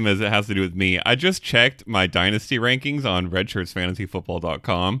do with him as it has to do with me. I just checked my dynasty rankings on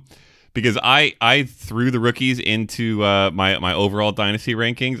redshirtsfantasyfootball.com. Because I threw the rookies into my overall dynasty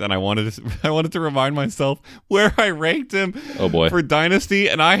rankings, and I wanted to remind myself where I ranked him. Oh boy. For dynasty,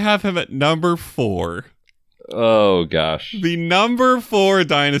 and I have him at number 4. Oh gosh, the number 4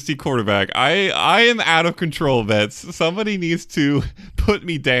 dynasty quarterback. I am out of control, Betts. Somebody needs to put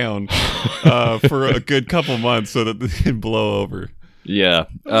me down for a good couple months so that this can blow over. Yeah.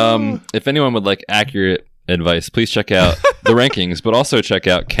 If anyone would like accurate advice, please check out the rankings, but also check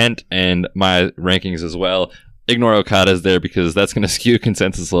out Kent and my rankings as well. Ignore Okada's there because that's going to skew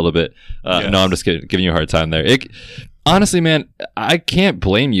consensus a little bit. Yes. No, I'm just giving you a hard time there. Honestly, man, I can't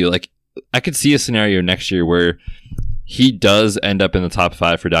blame you. I could see a scenario next year where he does end up in the top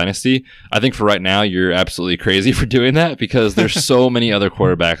 5 for Dynasty. I think for right now, you're absolutely crazy for doing that because there's so many other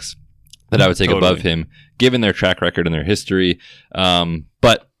quarterbacks that I would take above him, given their track record and their history.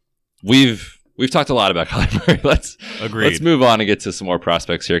 But We've talked a lot about Kyler Murray. Let's move on and get to some more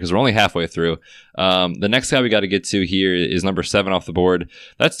prospects here because we're only halfway through. The next guy we got to get to here is number 7 off the board.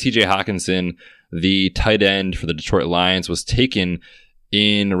 That's TJ Hawkinson, the tight end for the Detroit Lions, was taken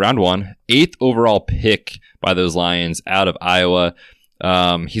in round 1, 8th overall pick by those Lions out of Iowa.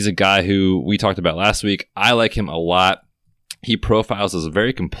 He's a guy who we talked about last week. I like him a lot. He profiles as a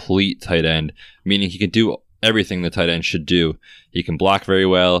very complete tight end, meaning he can do everything the tight end should do. He can block very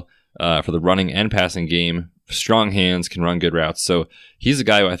well. For the running and passing game, strong hands, can run good routes. So he's a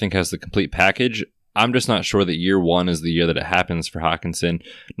guy who I think has the complete package. I'm just not sure that year 1 is the year that it happens for Hawkinson.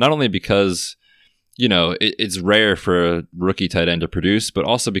 Not only because it's rare for a rookie tight end to produce, but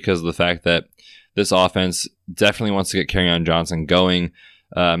also because of the fact that this offense definitely wants to get Kerryon Johnson going.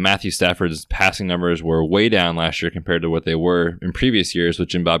 Matthew Stafford's passing numbers were way down last year compared to what they were in previous years with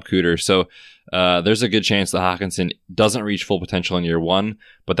Jim Bob Cooter. So there's a good chance that Hockenson doesn't reach full potential in year one,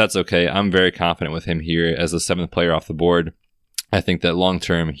 but that's okay. I'm very confident with him here as the 7th player off the board. I think that long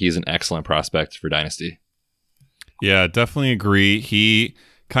term, he's an excellent prospect for Dynasty. Yeah, definitely agree. He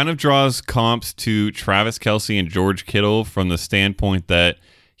kind of draws comps to Travis Kelce and George Kittle from the standpoint that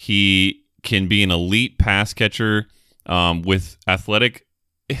he can be an elite pass catcher with athletic.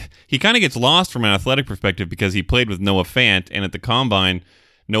 He kind of gets lost from an athletic perspective because he played with Noah Fant, and at the Combine,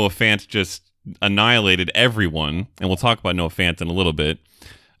 Noah Fant just annihilated everyone, and we'll talk about Noah Fant in a little bit.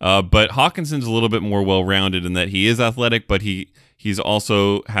 But Hawkinson's a little bit more well-rounded in that he is athletic, but he's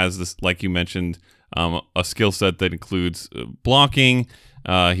also has this, like you mentioned, a skill set that includes blocking.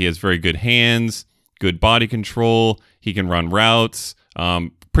 He has very good hands, good body control. He can run routes,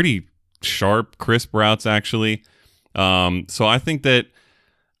 pretty sharp, crisp routes, actually. So I think that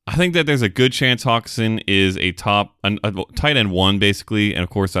there's a good chance Hockenson is a tight end 1, basically, and of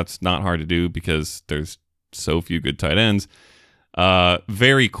course that's not hard to do because there's so few good tight ends.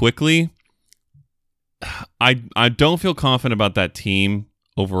 Very quickly, I don't feel confident about that team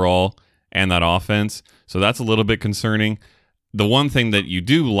overall and that offense, so that's a little bit concerning. The one thing that you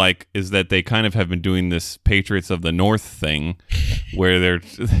do like is that they kind of have been doing this Patriots of the North thing, where they're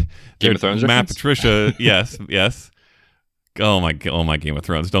Game of Thrones Matt reference? Patricia, yes. Oh my Game of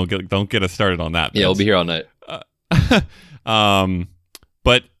Thrones! Don't get us started on that. Yeah, we'll be here all night.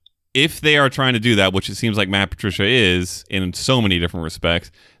 But if they are trying to do that, which it seems like Matt Patricia is in so many different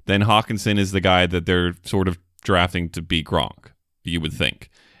respects, then Hockenson is the guy that they're sort of drafting to be Gronk, you would think.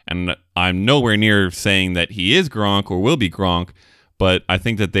 And I'm nowhere near saying that he is Gronk or will be Gronk, but I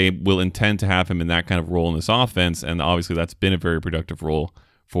think that they will intend to have him in that kind of role in this offense, and obviously that's been a very productive role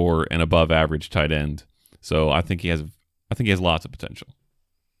for an above-average tight end. So I think he has lots of potential.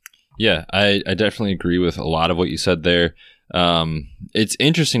 Yeah, I definitely agree with a lot of what you said there. It's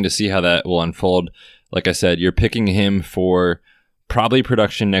interesting to see how that will unfold. Like I said, you're picking him for probably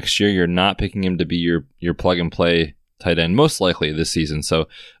production next year. You're not picking him to be your plug-and-play tight end, most likely this season. So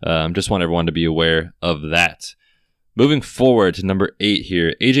just want everyone to be aware of that. Moving forward to number 8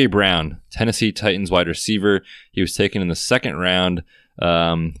 here, A.J. Brown, Tennessee Titans wide receiver. He was taken in the 2nd round,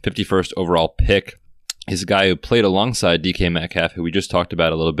 51st overall pick. He's a guy who played alongside DK Metcalf, who we just talked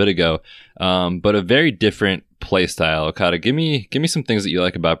about a little bit ago, but a very different play style. Okada, give me some things that you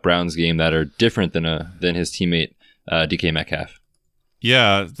like about Brown's game that are different than his teammate DK Metcalf.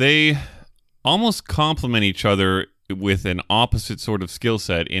 Yeah, they almost complement each other with an opposite sort of skill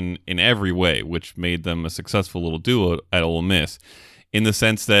set in every way, which made them a successful little duo at Ole Miss. In the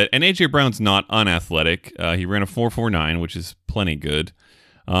sense that, and A.J. Brown's not unathletic. He ran a 4.49, which is plenty good.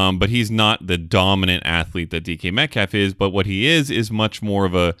 But he's not the dominant athlete that DK Metcalf is. But what he is much more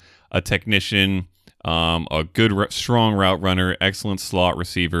of a technician, a good, strong route runner, excellent slot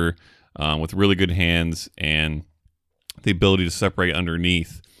receiver with really good hands and the ability to separate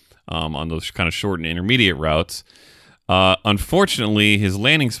underneath on those kind of short and intermediate routes. Unfortunately, his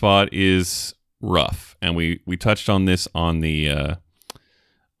landing spot is rough, and we touched on this on the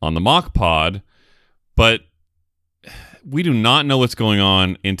mock pod, but we do not know what's going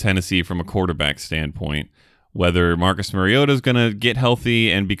on in Tennessee from a quarterback standpoint. Whether Marcus Mariota is going to get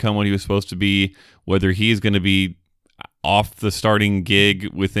healthy and become what he was supposed to be, whether he's going to be off the starting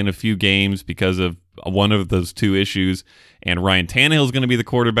gig within a few games because of one of those two issues, and Ryan Tannehill is going to be the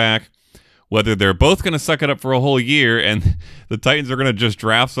quarterback. Whether they're both going to suck it up for a whole year and the Titans are going to just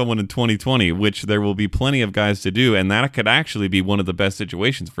draft someone in 2020, which there will be plenty of guys to do, and that could actually be one of the best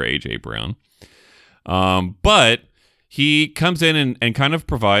situations for A.J. Brown. But he comes in and kind of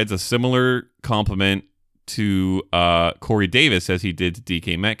provides a similar complement to Corey Davis as he did to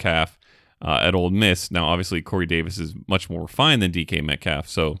DK Metcalf at Ole Miss. Now, obviously, Corey Davis is much more refined than DK Metcalf,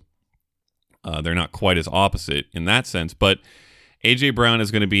 so they're not quite as opposite in that sense. But A.J. Brown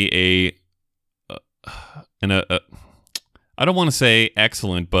is going to be I don't want to say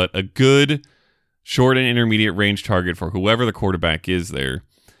excellent, but a good short and intermediate range target for whoever the quarterback is there.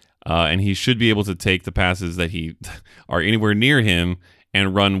 And he should be able to take the passes that are anywhere near him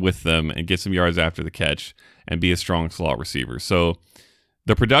and run with them and get some yards after the catch and be a strong slot receiver. So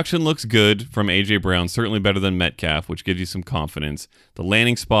the production looks good from A.J. Brown, certainly better than Metcalf, which gives you some confidence. The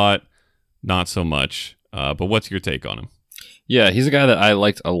landing spot, not so much. But what's your take on him? Yeah, he's a guy that I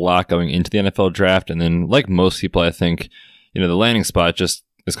liked a lot going into the NFL draft, and then like most people, I think, the landing spot just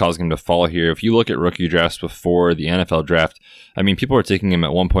is causing him to fall here. If you look at rookie drafts before the NFL draft, I mean, people are taking him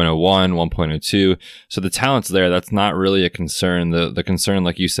at 1.01, 1.02. So the talent's there. That's not really a concern. The concern,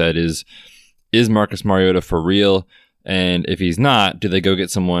 like you said, is Marcus Mariota for real? And if he's not, do they go get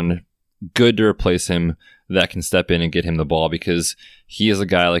someone good to replace him that can step in and get him the ball? Because he is a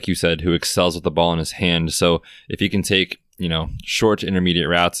guy, like you said, who excels with the ball in his hand. So if he can take, short to intermediate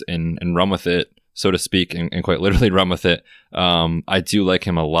routes and run with it, so to speak, and quite literally run with it, I do like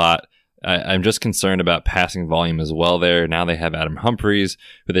him a lot. I'm just concerned about passing volume as well there. Now they have Adam Humphries,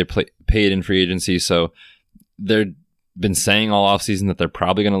 who they paid in free agency. So they've been saying all offseason that they're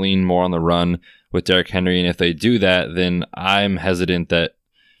probably going to lean more on the run with Derrick Henry. And if they do that, then I'm hesitant that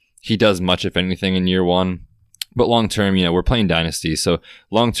he does much, if anything, in year one. But long term, we're playing Dynasty. So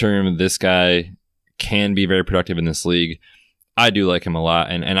long term, this guy can be very productive in this league. I do like him a lot,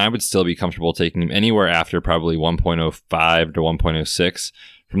 and I would still be comfortable taking him anywhere after probably 1.05 to 1.06.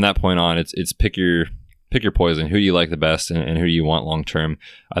 From that point on, it's pick your poison. Who do you like the best, and who do you want long term?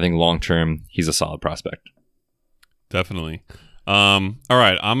 I think long term, he's a solid prospect. Definitely. All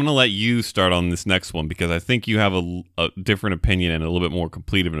right, I'm going to let you start on this next one because I think you have a different opinion and a little bit more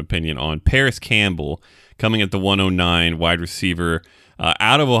complete of an opinion on Paris Campbell coming at the 109 wide receiver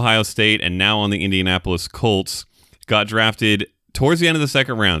out of Ohio State and now on the Indianapolis Colts. Got drafted towards the end of the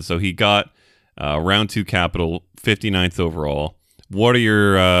second round, so he got round 2 capital, 59th overall. What are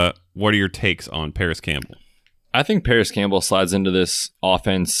your takes on Paris Campbell? I think Paris Campbell slides into this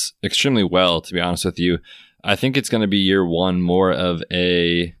offense extremely well, to be honest with you. I think it's going to be year one more of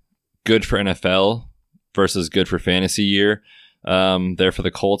a good for NFL versus good for fantasy year there for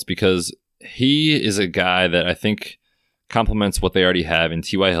the Colts, because he is a guy that I think complements what they already have in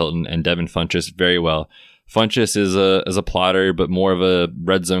T.Y. Hilton and Devin Funchess very well. Funchess is a plotter, but more of a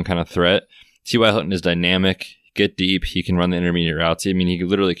red zone kind of threat. T.Y. Hilton is dynamic, get deep. He can run the intermediate routes. I mean, he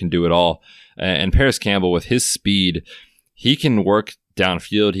literally can do it all. And Paris Campbell, with his speed, he can work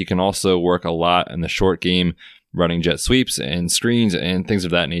downfield. He can also work a lot in the short game, running jet sweeps and screens and things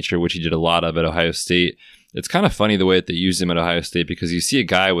of that nature, which he did a lot of at Ohio State. It's kind of funny the way that they used him at Ohio State, because you see a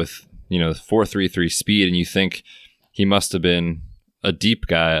guy with 4.33 speed and you think he must have been a deep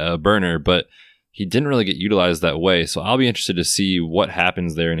guy, a burner, but he didn't really get utilized that way. So I'll be interested to see what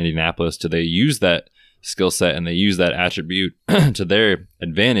happens there in Indianapolis. Do they use that skill set and they use that attribute to their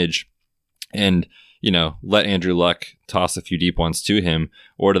advantage and, let Andrew Luck toss a few deep ones to him,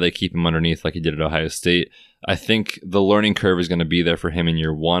 or do they keep him underneath like he did at Ohio State? I think the learning curve is going to be there for him in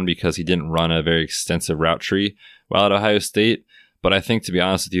year one because he didn't run a very extensive route tree while at Ohio State. But I think, to be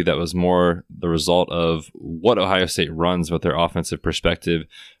honest with you, that was more the result of what Ohio State runs with their offensive perspective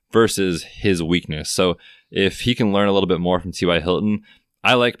versus his weakness. So if he can learn a little bit more from T.Y. Hilton,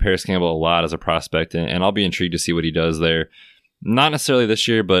 I like Paris Campbell a lot as a prospect, and I'll be intrigued to see what he does there. Not necessarily this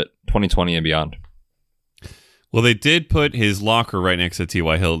year, but 2020 and beyond. Well, they did put his locker right next to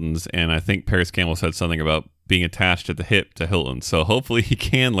T.Y. Hilton's, and I think Paris Campbell said something about being attached at the hip to Hilton. So hopefully he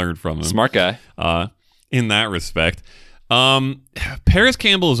can learn from him. Smart guy. In that respect. Paris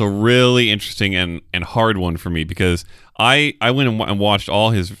Campbell is a really interesting and hard one for me because I went and watched all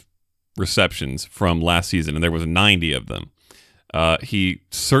his receptions from last season, and there was 90 of them. He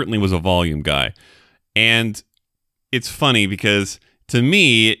certainly was a volume guy. And it's funny because, to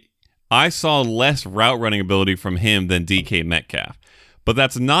me, I saw less route running ability from him than DK Metcalf. But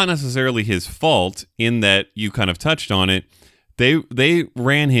that's not necessarily his fault, in that you kind of touched on it. They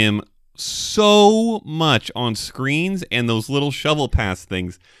ran him so much on screens and those little shovel pass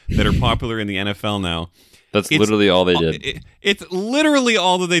things that are popular in the NFL now. That's literally all they did. It's literally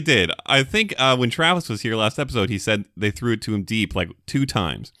all that they did. I think when Travis was here last episode, he said they threw it to him deep like 2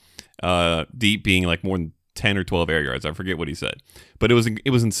 times. Deep being like more than 10 or 12 air yards. I forget what he said. But it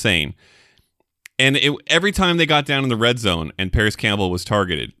was insane. And every time they got down in the red zone and Paris Campbell was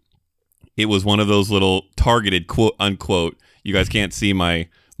targeted, it was one of those little targeted quote unquote. You guys can't see my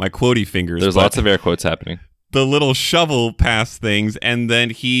quotey fingers. There's lots of air quotes happening. The little shovel pass things, and then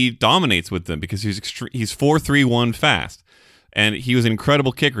he dominates with them because he's 4.31 fast. And he was an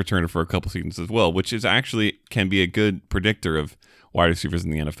incredible kick returner for a couple seasons as well, which is actually can be a good predictor of wide receivers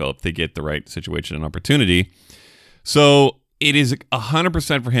in the NFL if they get the right situation and opportunity. So it is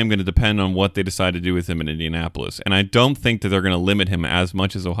 100% for him going to depend on what they decide to do with him in Indianapolis. And I don't think that they're going to limit him as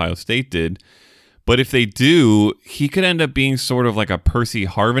much as Ohio State did. But if they do, he could end up being sort of like a Percy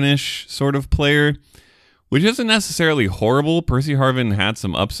Harvin-ish sort of player, which isn't necessarily horrible. Percy Harvin had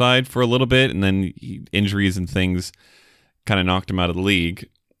some upside for a little bit, and then injuries and things kind of knocked him out of the league.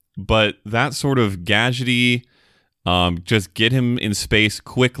 But that sort of gadgety, Just get him in space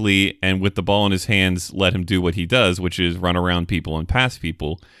quickly, and with the ball in his hands, let him do what he does, which is run around people and pass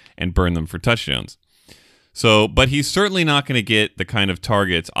people and burn them for touchdowns. So, but he's certainly not going to get the kind of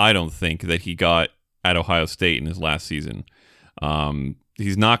targets, I don't think, that he got at Ohio State in his last season.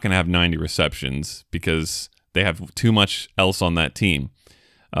 He's not going to have 90 receptions because they have too much else on that team.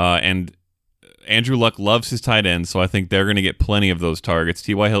 And Andrew Luck loves his tight ends, so I think they're going to get plenty of those targets.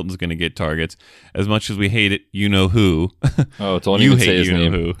 T.Y. Hilton's going to get targets. As much as we hate it, you know who. Oh, don't even say his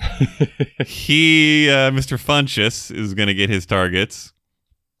name. Who. Mr. Funchess, is going to get his targets.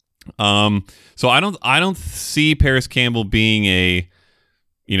 So I don't see Paris Campbell being a,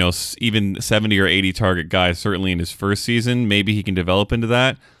 even 70 or 80 target guy, certainly in his first season. Maybe he can develop into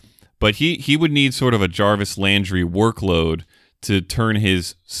that. But he would need sort of a Jarvis Landry workload to turn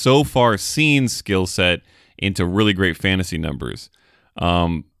his so far seen skill set into really great fantasy numbers.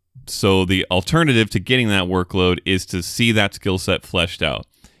 So the alternative to getting that workload is to see that skill set fleshed out.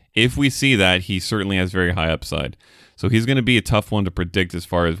 If we see that, he certainly has very high upside. So he's going to be a tough one to predict as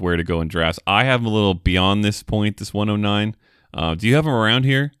far as where to go in drafts. I have him a little beyond this point, this 109. Do you have him around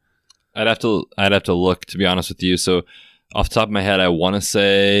here? I'd have to look, to be honest with you. So off the top of my head, I want to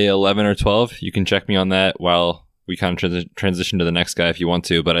say 11 or 12. You can check me on that while we kind of transition to the next guy if you want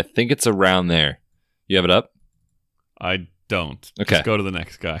to, but I think it's around there. You have it up? I don't. Okay. Just go to the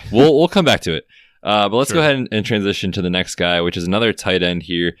next guy. We'll come back to it. But let's Sure. go ahead and transition to the next guy, which is another tight end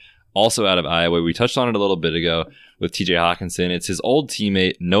here, also out of Iowa. We touched on it a little bit ago with TJ Hawkinson. It's his old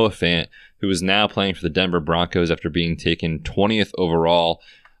teammate, Noah Fant, who is now playing for the Denver Broncos after being taken 20th overall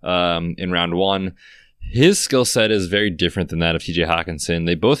in round 1. His skill set is very different than that of TJ Hawkinson.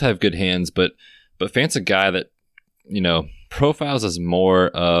 They both have good hands, but Fant's a guy that, profiles as more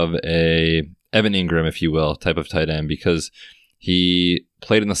of a Evan Ingram, if you will, type of tight end, because he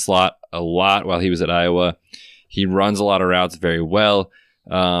played in the slot a lot while he was at Iowa. He runs a lot of routes very well.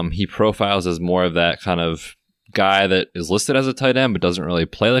 He profiles as more of that kind of guy that is listed as a tight end, but doesn't really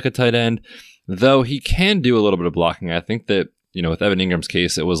play like a tight end, though he can do a little bit of blocking. I think that, with Evan Ingram's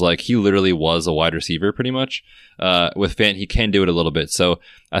case, it was like he literally was a wide receiver pretty much. With Fant, he can do it a little bit. So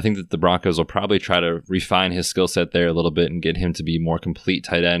I think that the Broncos will probably try to refine his skill set there a little bit and get him to be more complete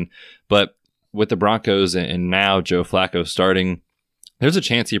tight end. But with the Broncos and now Joe Flacco starting, there's a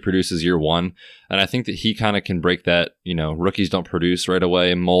chance he produces year 1. And I think that he kind of can break that, rookies don't produce right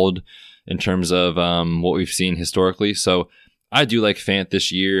away mold in terms of what we've seen historically. So I do like Fant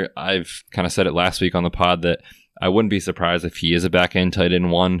this year. I've kind of said it last week on the pod that I wouldn't be surprised if he is a back end tight end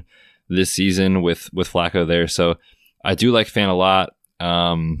 1 this season with Flacco there. So I do like Fant a lot.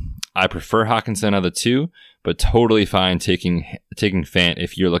 I prefer Hawkinson out of the two, but totally fine taking Fant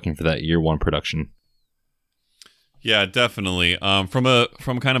if you're looking for that year 1 production. Yeah, definitely.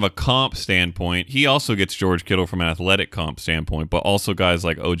 From kind of a comp standpoint, he also gets George Kittle from an athletic comp standpoint, but also guys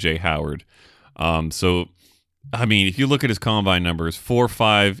like O.J. Howard. So, I mean, if you look at his combine numbers,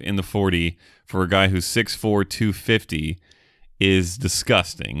 4.5 in the 40 for a guy who's 6'4", 250 is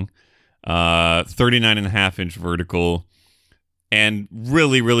disgusting. 39.5-inch vertical, and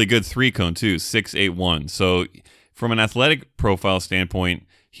really, really good 3-cone too, 6'8", So from an athletic profile standpoint,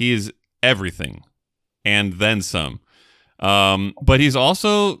 he is everything and then some. But he's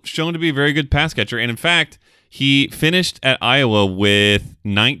also shown to be a very good pass catcher. And in fact, he finished at Iowa with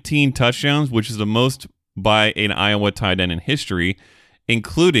 19 touchdowns, which is the most by an Iowa tight end in history,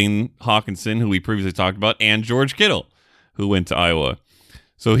 including Hawkinson, who we previously talked about, and George Kittle, who went to Iowa.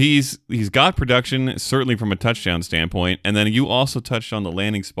 So he's got production, certainly from a touchdown standpoint. And then you also touched on the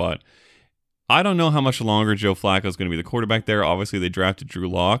landing spot. I don't know how much longer Joe Flacco is going to be the quarterback there. Obviously, they drafted Drew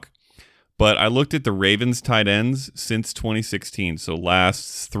Lock. But I looked at the Ravens tight ends since 2016, so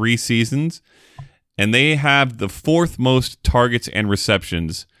last 3 seasons, and they have the 4th most targets and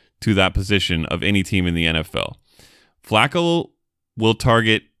receptions to that position of any team in the NFL. Flacco will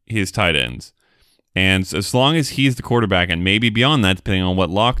target his tight ends. And as long as he's the quarterback, and maybe beyond that, depending on what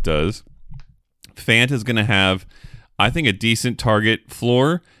Locke does, Fant is going to have, I think, a decent target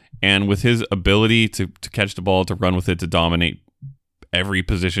floor. And with his ability to catch the ball, to run with it, to dominate every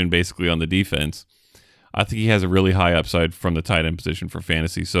position basically on the defense, I think he has a really high upside from the tight end position for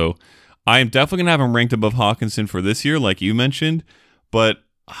fantasy. So I am definitely going to have him ranked above Hawkinson for this year, like you mentioned. But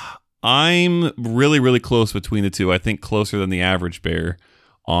I'm really, really close between the two. I think closer than the average bear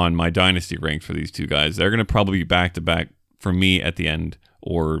on my dynasty rank for these two guys. They're going to probably be back-to-back for me at the end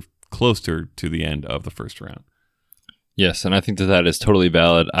or closer to the end of the first round. Yes, and I think that is totally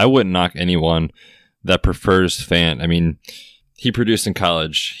valid. I wouldn't knock anyone that prefers Fant. I mean, he produced in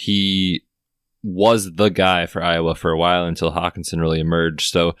college. He was the guy for Iowa for a while until Hockenson really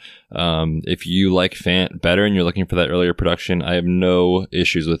emerged. So if you like Fant better and you're looking for that earlier production, I have no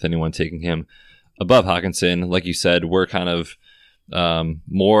issues with anyone taking him above Hockenson. Like you said, we're kind of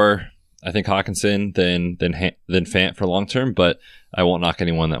more, I think, Hockenson than Fant for long term, but I won't knock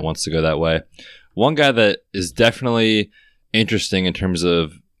anyone that wants to go that way. One guy that is definitely interesting in terms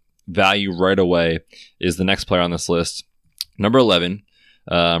of value right away is the next player on this list, number 11.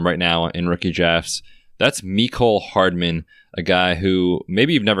 Right now in rookie drafts. That's Mecole Hardman, a guy who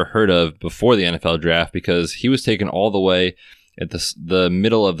maybe you've never heard of before the NFL draft because he was taken all the way at the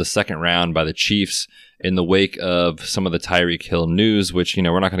middle of the second round by the Chiefs in the wake of some of the Tyreek Hill news, which,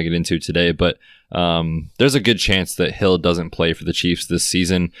 we're not going to get into today, but there's a good chance that Hill doesn't play for the Chiefs this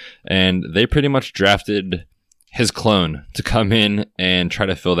season, and they pretty much drafted his clone to come in and try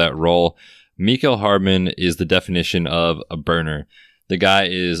to fill that role. Mecole Hardman is the definition of a burner. The guy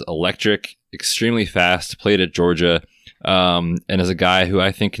is electric, extremely fast, played at Georgia, and is a guy who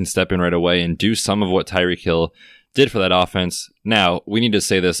I think can step in right away and do some of what Tyreek Hill did for that offense. Now, we need to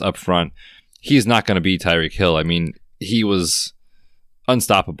say this up front. He's not going to be Tyreek Hill. I mean, he was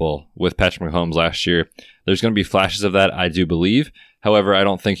unstoppable with Patrick Mahomes last year. There's going to be flashes of that, I do believe. However, I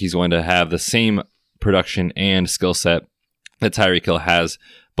don't think he's going to have the same production and skill set that Tyreek Hill has.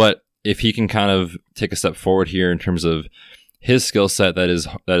 But if he can kind of take a step forward here in terms of his skill set, that is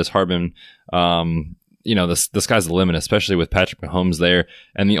Hardman. The sky's the limit, especially with Patrick Mahomes there.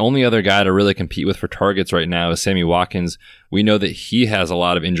 And the only other guy to really compete with for targets right now is Sammy Watkins. We know that he has a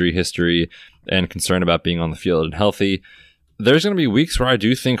lot of injury history and concern about being on the field and healthy. There's going to be weeks where I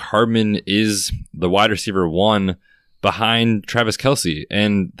do think Hardman is the wide receiver 1 behind Travis Kelce,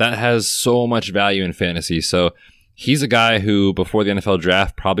 and that has so much value in fantasy. So he's a guy who, before the NFL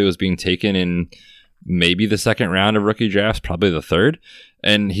draft, probably was being taken in maybe the second round of rookie drafts, probably the third,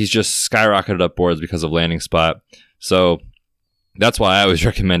 and he's just skyrocketed up boards because of landing spot. So that's why I always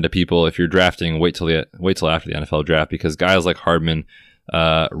recommend to people, if you're drafting, wait till after the NFL draft, because guys like Hardman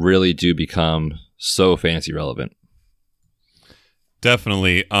really do become so fantasy relevant.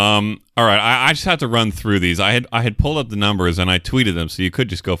 Definitely. All right, I just have to run through these. I had pulled up the numbers and I tweeted them, so you could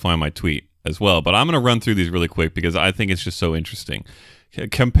just go find my tweet as well. But I'm going to run through these really quick because I think it's just so interesting.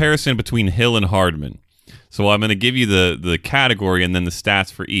 Comparison between Hill and Hardman. So I'm going to give you the category and then the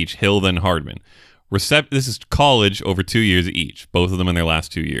stats for each, Hill then Hardman. This is college over 2 years each, both of them in their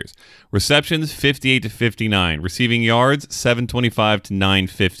last 2 years. Receptions, 58 to 59. Receiving yards, 725 to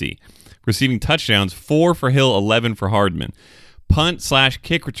 950. Receiving touchdowns, 4 for Hill, 11 for Hardman.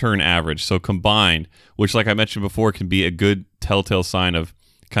 Punt/kick return average, so combined, which, like I mentioned before, can be a good telltale sign of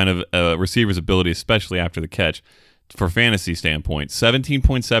kind of a receiver's ability, especially after the catch. For fantasy standpoint,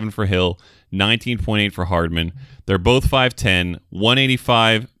 17.7 for Hill, 19.8 for Hardman. They're both 5'10",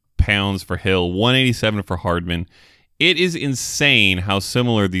 185 pounds for Hill, 187 for Hardman. It is insane how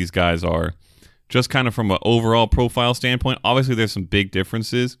similar these guys are, just kind of from an overall profile standpoint. Obviously, there's some big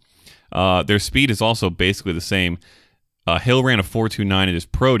differences. Their speed is also basically the same. Hill ran a 4.29 at his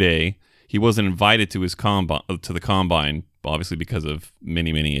pro day. He wasn't invited to the combine, obviously because of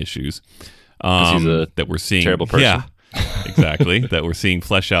many issues. That we're seeing. Terrible person. Yeah, exactly. That we're seeing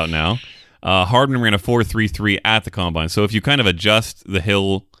flesh out now. Hardman ran a 4.33 at the combine. So if you kind of adjust the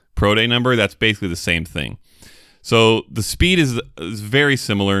Hill pro day number, that's basically the same thing. So the speed is very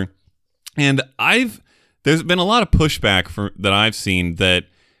similar. And there's been a lot of pushback that I've seen that,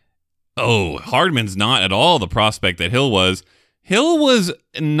 Hardman's not at all the prospect that Hill was. Hill was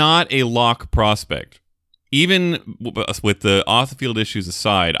not a lock prospect. Even with the off-the-field issues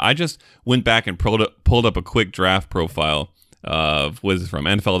aside, I just went back and pulled up a quick draft profile of what is it from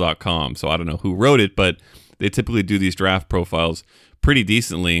NFL.com. So I don't know who wrote it, but they typically do these draft profiles pretty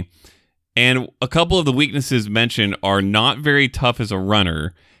decently. And a couple of the weaknesses mentioned are not very tough as a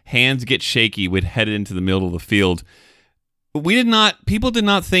runner. Hands get shaky when headed into the middle of the field. People did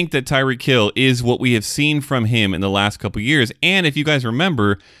not think that Tyreek Hill is what we have seen from him in the last couple years. And if you guys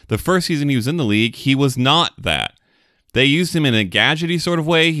remember, the first season he was in the league, he was not that. They used him in a gadgety sort of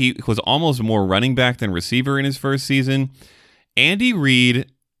way. He was almost more running back than receiver in his first season. Andy Reid,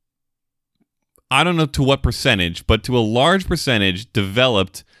 I don't know to what percentage, but to a large percentage,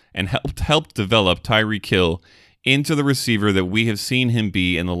 developed and helped develop Tyreek Hill into the receiver that we have seen him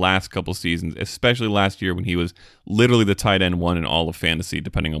be in the last couple seasons, especially last year when he was literally the tight end 1 in all of fantasy,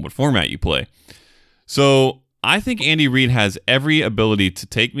 depending on what format you play. So I think Andy Reid has every ability to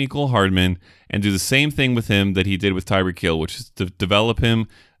take Mecole Hardman and do the same thing with him that he did with Tyreek Hill, which is to develop him,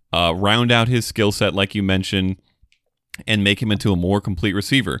 round out his skill set, like you mentioned, and make him into a more complete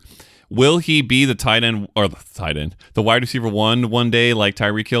receiver. Will he be the wide receiver one day like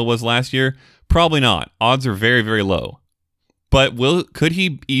Tyreek Hill was last year? Probably not. Odds are very, very low. But could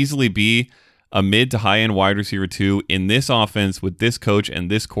he easily be a mid to high end wide receiver 2 in this offense with this coach and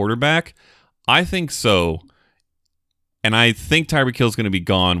this quarterback? I think so. And I think Tyreek Hill is going to be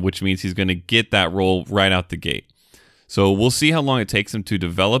gone, which means he's going to get that role right out the gate. So we'll see how long it takes him to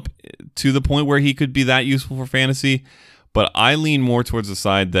develop to the point where he could be that useful for fantasy. But I lean more towards the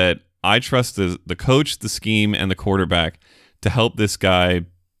side that I trust the coach, the scheme, and the quarterback to help this guy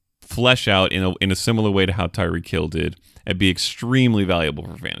flesh out in a similar way to how Tyreek Hill did and be extremely valuable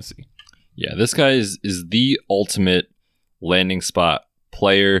for fantasy. Yeah, this guy is the ultimate landing spot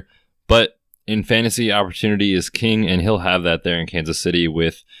player, but in fantasy, opportunity is king, and he'll have that there in Kansas City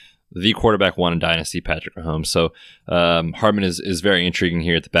with the quarterback 1 in Dynasty, Patrick Mahomes. So Hardman is very intriguing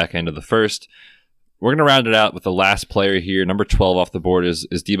here at the back end of the first. We're going to round it out with the last player here. Number 12 off the board is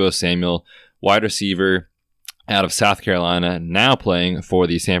Deebo Samuel, wide receiver out of South Carolina, now playing for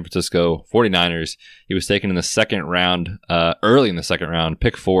the San Francisco 49ers. He was taken in the second round, early in the second round,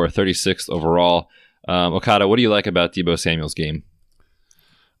 pick 4, 36th overall. Okada, what do you like about Deebo Samuel's game?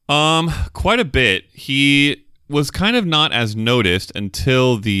 Quite a bit. He was kind of not as noticed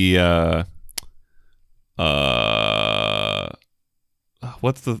until the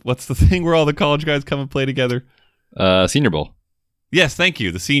what's the thing where all the college guys come and play together? Senior Bowl. Yes, thank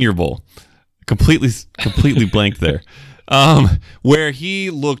you. The Senior Bowl. Completely blanked there. Where he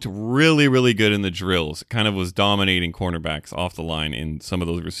looked really, really good in the drills. Kind of was dominating cornerbacks off the line in some of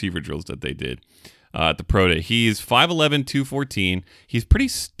those receiver drills that they did at the Pro Day. He's 5'11", 214. He's pretty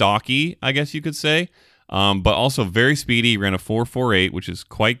stocky, I guess you could say, but also very speedy. He ran a 4.48, which is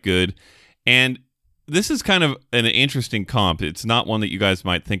quite good. And this is kind of an interesting comp. It's not one that you guys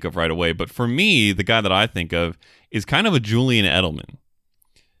might think of right away, but for me, the guy that I think of is kind of a Julian Edelman,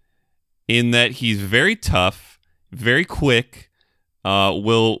 in that he's very tough, very quick,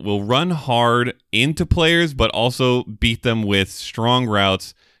 will run hard into players, but also beat them with strong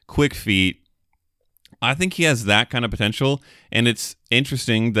routes, quick feet. I think he has that kind of potential, and it's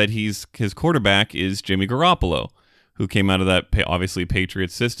interesting that his quarterback is Jimmy Garoppolo, who came out of that obviously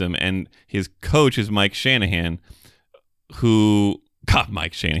Patriots system, and his coach is Mike Shanahan,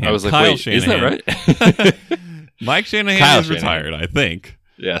 Mike Shanahan. I was like, Kyle wait, Shanahan. is that right? Mike Shanahan Kyle is retired, I think.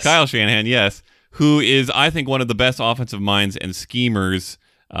 Yes. Kyle Shanahan, yes, who is, I think, one of the best offensive minds and schemers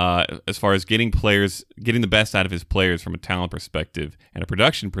as far as getting the best out of his players from a talent perspective and a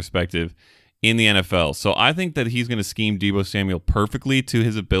production perspective in the NFL. So I think that he's going to scheme Deebo Samuel perfectly to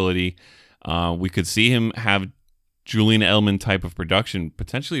his ability. We could see him have Julian Edelman type of production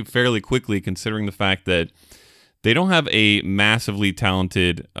potentially fairly quickly, considering the fact that they don't have a massively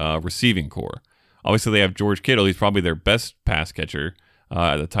talented receiving core. Obviously, they have George Kittle. He's probably their best pass catcher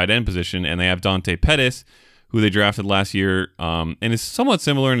at the tight end position, and they have Dante Pettis, who they drafted last year, and is somewhat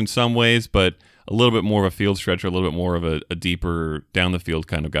similar in some ways, but a little bit more of a field stretcher, a little bit more of a deeper down the field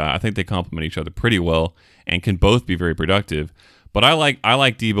kind of guy. I think they complement each other pretty well and can both be very productive. But I like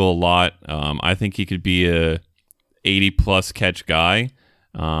Deebo a lot. I think he could be a 80-plus catch guy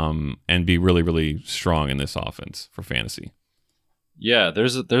and be really, really strong in this offense for fantasy. Yeah,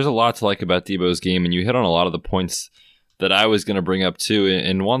 there's a lot to like about Deebo's game, and you hit on a lot of the points that I was going to bring up too.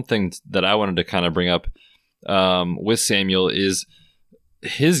 And one thing that I wanted to kind of bring up with Samuel is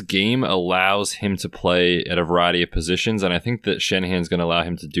his game allows him to play at a variety of positions, and I think that Shanahan's going to allow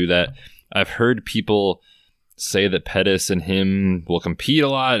him to do that. I've heard people say that Pettis and him will compete a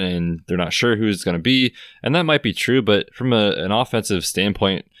lot, and they're not sure who it's going to be, and that might be true, but from an offensive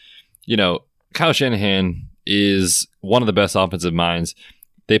standpoint, Kyle Shanahan is one of the best offensive minds.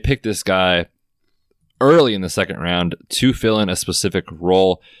 They picked this guy early in the second round to fill in a specific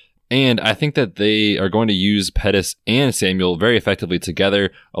role. And I think that they are going to use Pettis and Samuel very effectively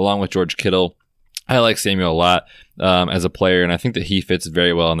together, along with George Kittle. I like Samuel a lot as a player, and I think that he fits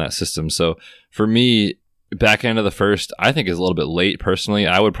very well in that system. So for me, back end of the first, I think is a little bit late personally.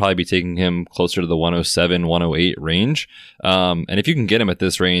 I would probably be taking him closer to the 107, 108 range. And if you can get him at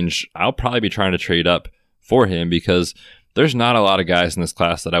this range, I'll probably be trying to trade up for him, because there's not a lot of guys in this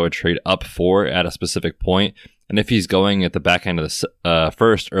class that I would trade up for at a specific point. And if he's going at the back end of the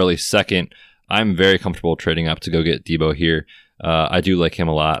first, early second, I'm very comfortable trading up to go get Deebo here. I do like him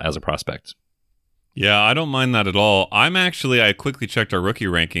a lot as a prospect. Yeah, I don't mind that at all. I quickly checked our rookie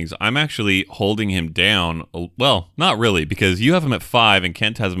rankings. I'm actually holding him down. Well, not really, because you have him at 5 and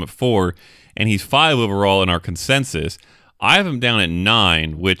Kent has him at 4, and he's 5 overall in our consensus. I have him down at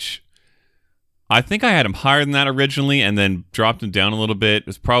 9, which I think I had him higher than that originally and then dropped him down a little bit.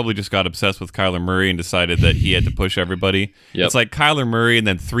 It's probably just got obsessed with Kyler Murray and decided that he had to push everybody. Yep. It's like Kyler Murray and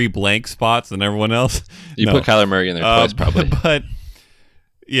then 3 blank spots and everyone else. You put Kyler Murray in there twice, probably. But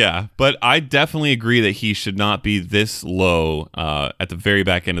Yeah, but I definitely agree that he should not be this low at the very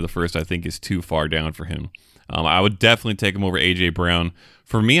back end of the first. I think is too far down for him. I would definitely take him over A.J. Brown.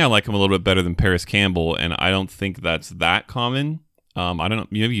 For me, I like him a little bit better than Paris Campbell, and I don't think that's that common. I don't know.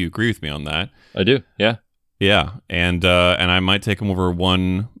 Maybe you agree with me on that. I do, yeah. Yeah, and I might take him over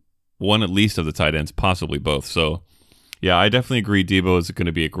one at least of the tight ends, possibly both. So, yeah, I definitely agree Debo is going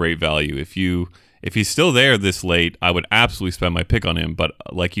to be a great value. If he's still there this late, I would absolutely spend my pick on him. But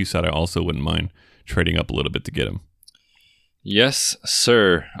like you said, I also wouldn't mind trading up a little bit to get him. Yes,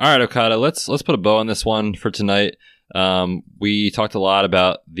 sir. All right, Okada, let's put a bow on this one for tonight. We talked a lot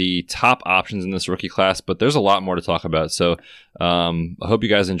about the top options in this rookie class, but there's a lot more to talk about. So I hope you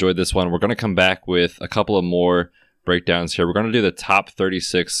guys enjoyed this one. We're going to come back with a couple of more breakdowns here. We're going to do the top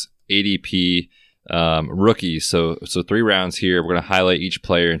 36 ADP rookies. So 3 rounds here. We're going to highlight each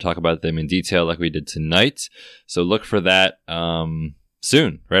player and talk about them in detail like we did tonight. So look for that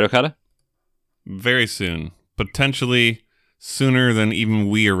soon, right, Okada? Very soon. Potentially sooner than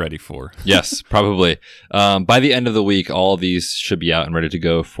even we are ready for. Yes, probably. By the end of the week, all of these should be out and ready to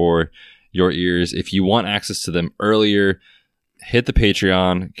go for your ears. If you want access to them earlier, hit the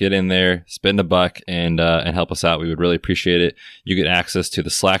Patreon, get in there, spend $1 and help us out. We would really appreciate it. You get access to the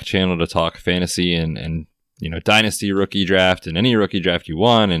Slack channel to talk fantasy and dynasty rookie draft and any rookie draft you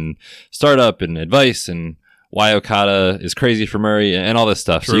want, and startup and advice and why Okada is crazy for Murray and all this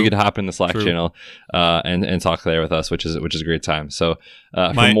stuff. True. So you could hop in the Slack channel and talk there with us, which is a great time. So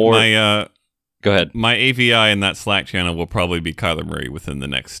for more, go ahead. My AVI in that Slack channel will probably be Kyler Murray within the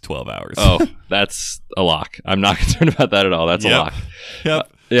next 12 hours. Oh, that's a lock. I'm not concerned about that at all. That's a lock. Yep.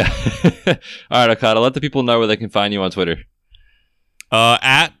 Yeah. All right, Okada, let the people know where they can find you on Twitter.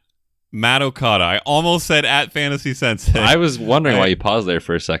 At Matt Okada. I almost said at Fantasy Sensei. I was wondering why you paused there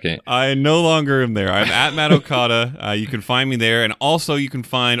for a second. I no longer am there. I'm at Matt Okada. You can find me there. And also you can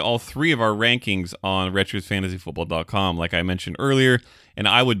find all 3 of our rankings on RedShirtsFantasyFootball.com, like I mentioned earlier. And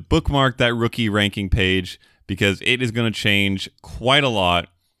I would bookmark that rookie ranking page because it is going to change quite a lot,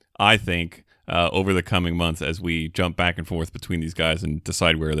 I think, over the coming months as we jump back and forth between these guys and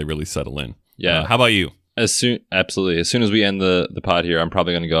decide where they really settle in. Yeah. How about you? Absolutely. As soon as we end the pod here, I'm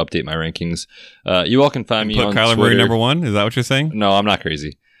probably going to go update my rankings. You all can find me on Kyler Twitter. Murray #1? Is that what you're saying? No, I'm not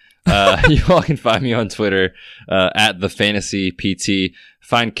crazy. You all can find me on Twitter at the Fantasy PT.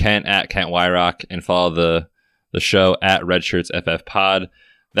 Find Kent at Kent Wyrock and follow the show at RedShirtsFF Pod.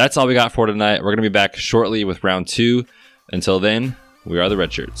 That's all we got for tonight. We're going to be back shortly with round 2. Until then, we are the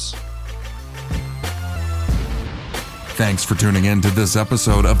Red Shirts. Thanks for tuning in to this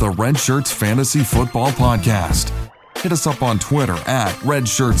episode of the Red Shirts Fantasy Football Podcast. Hit us up on Twitter at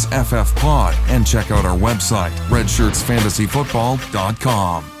RedShirtsFFPod and check out our website,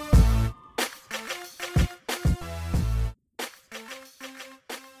 RedShirtsFantasyFootball.com.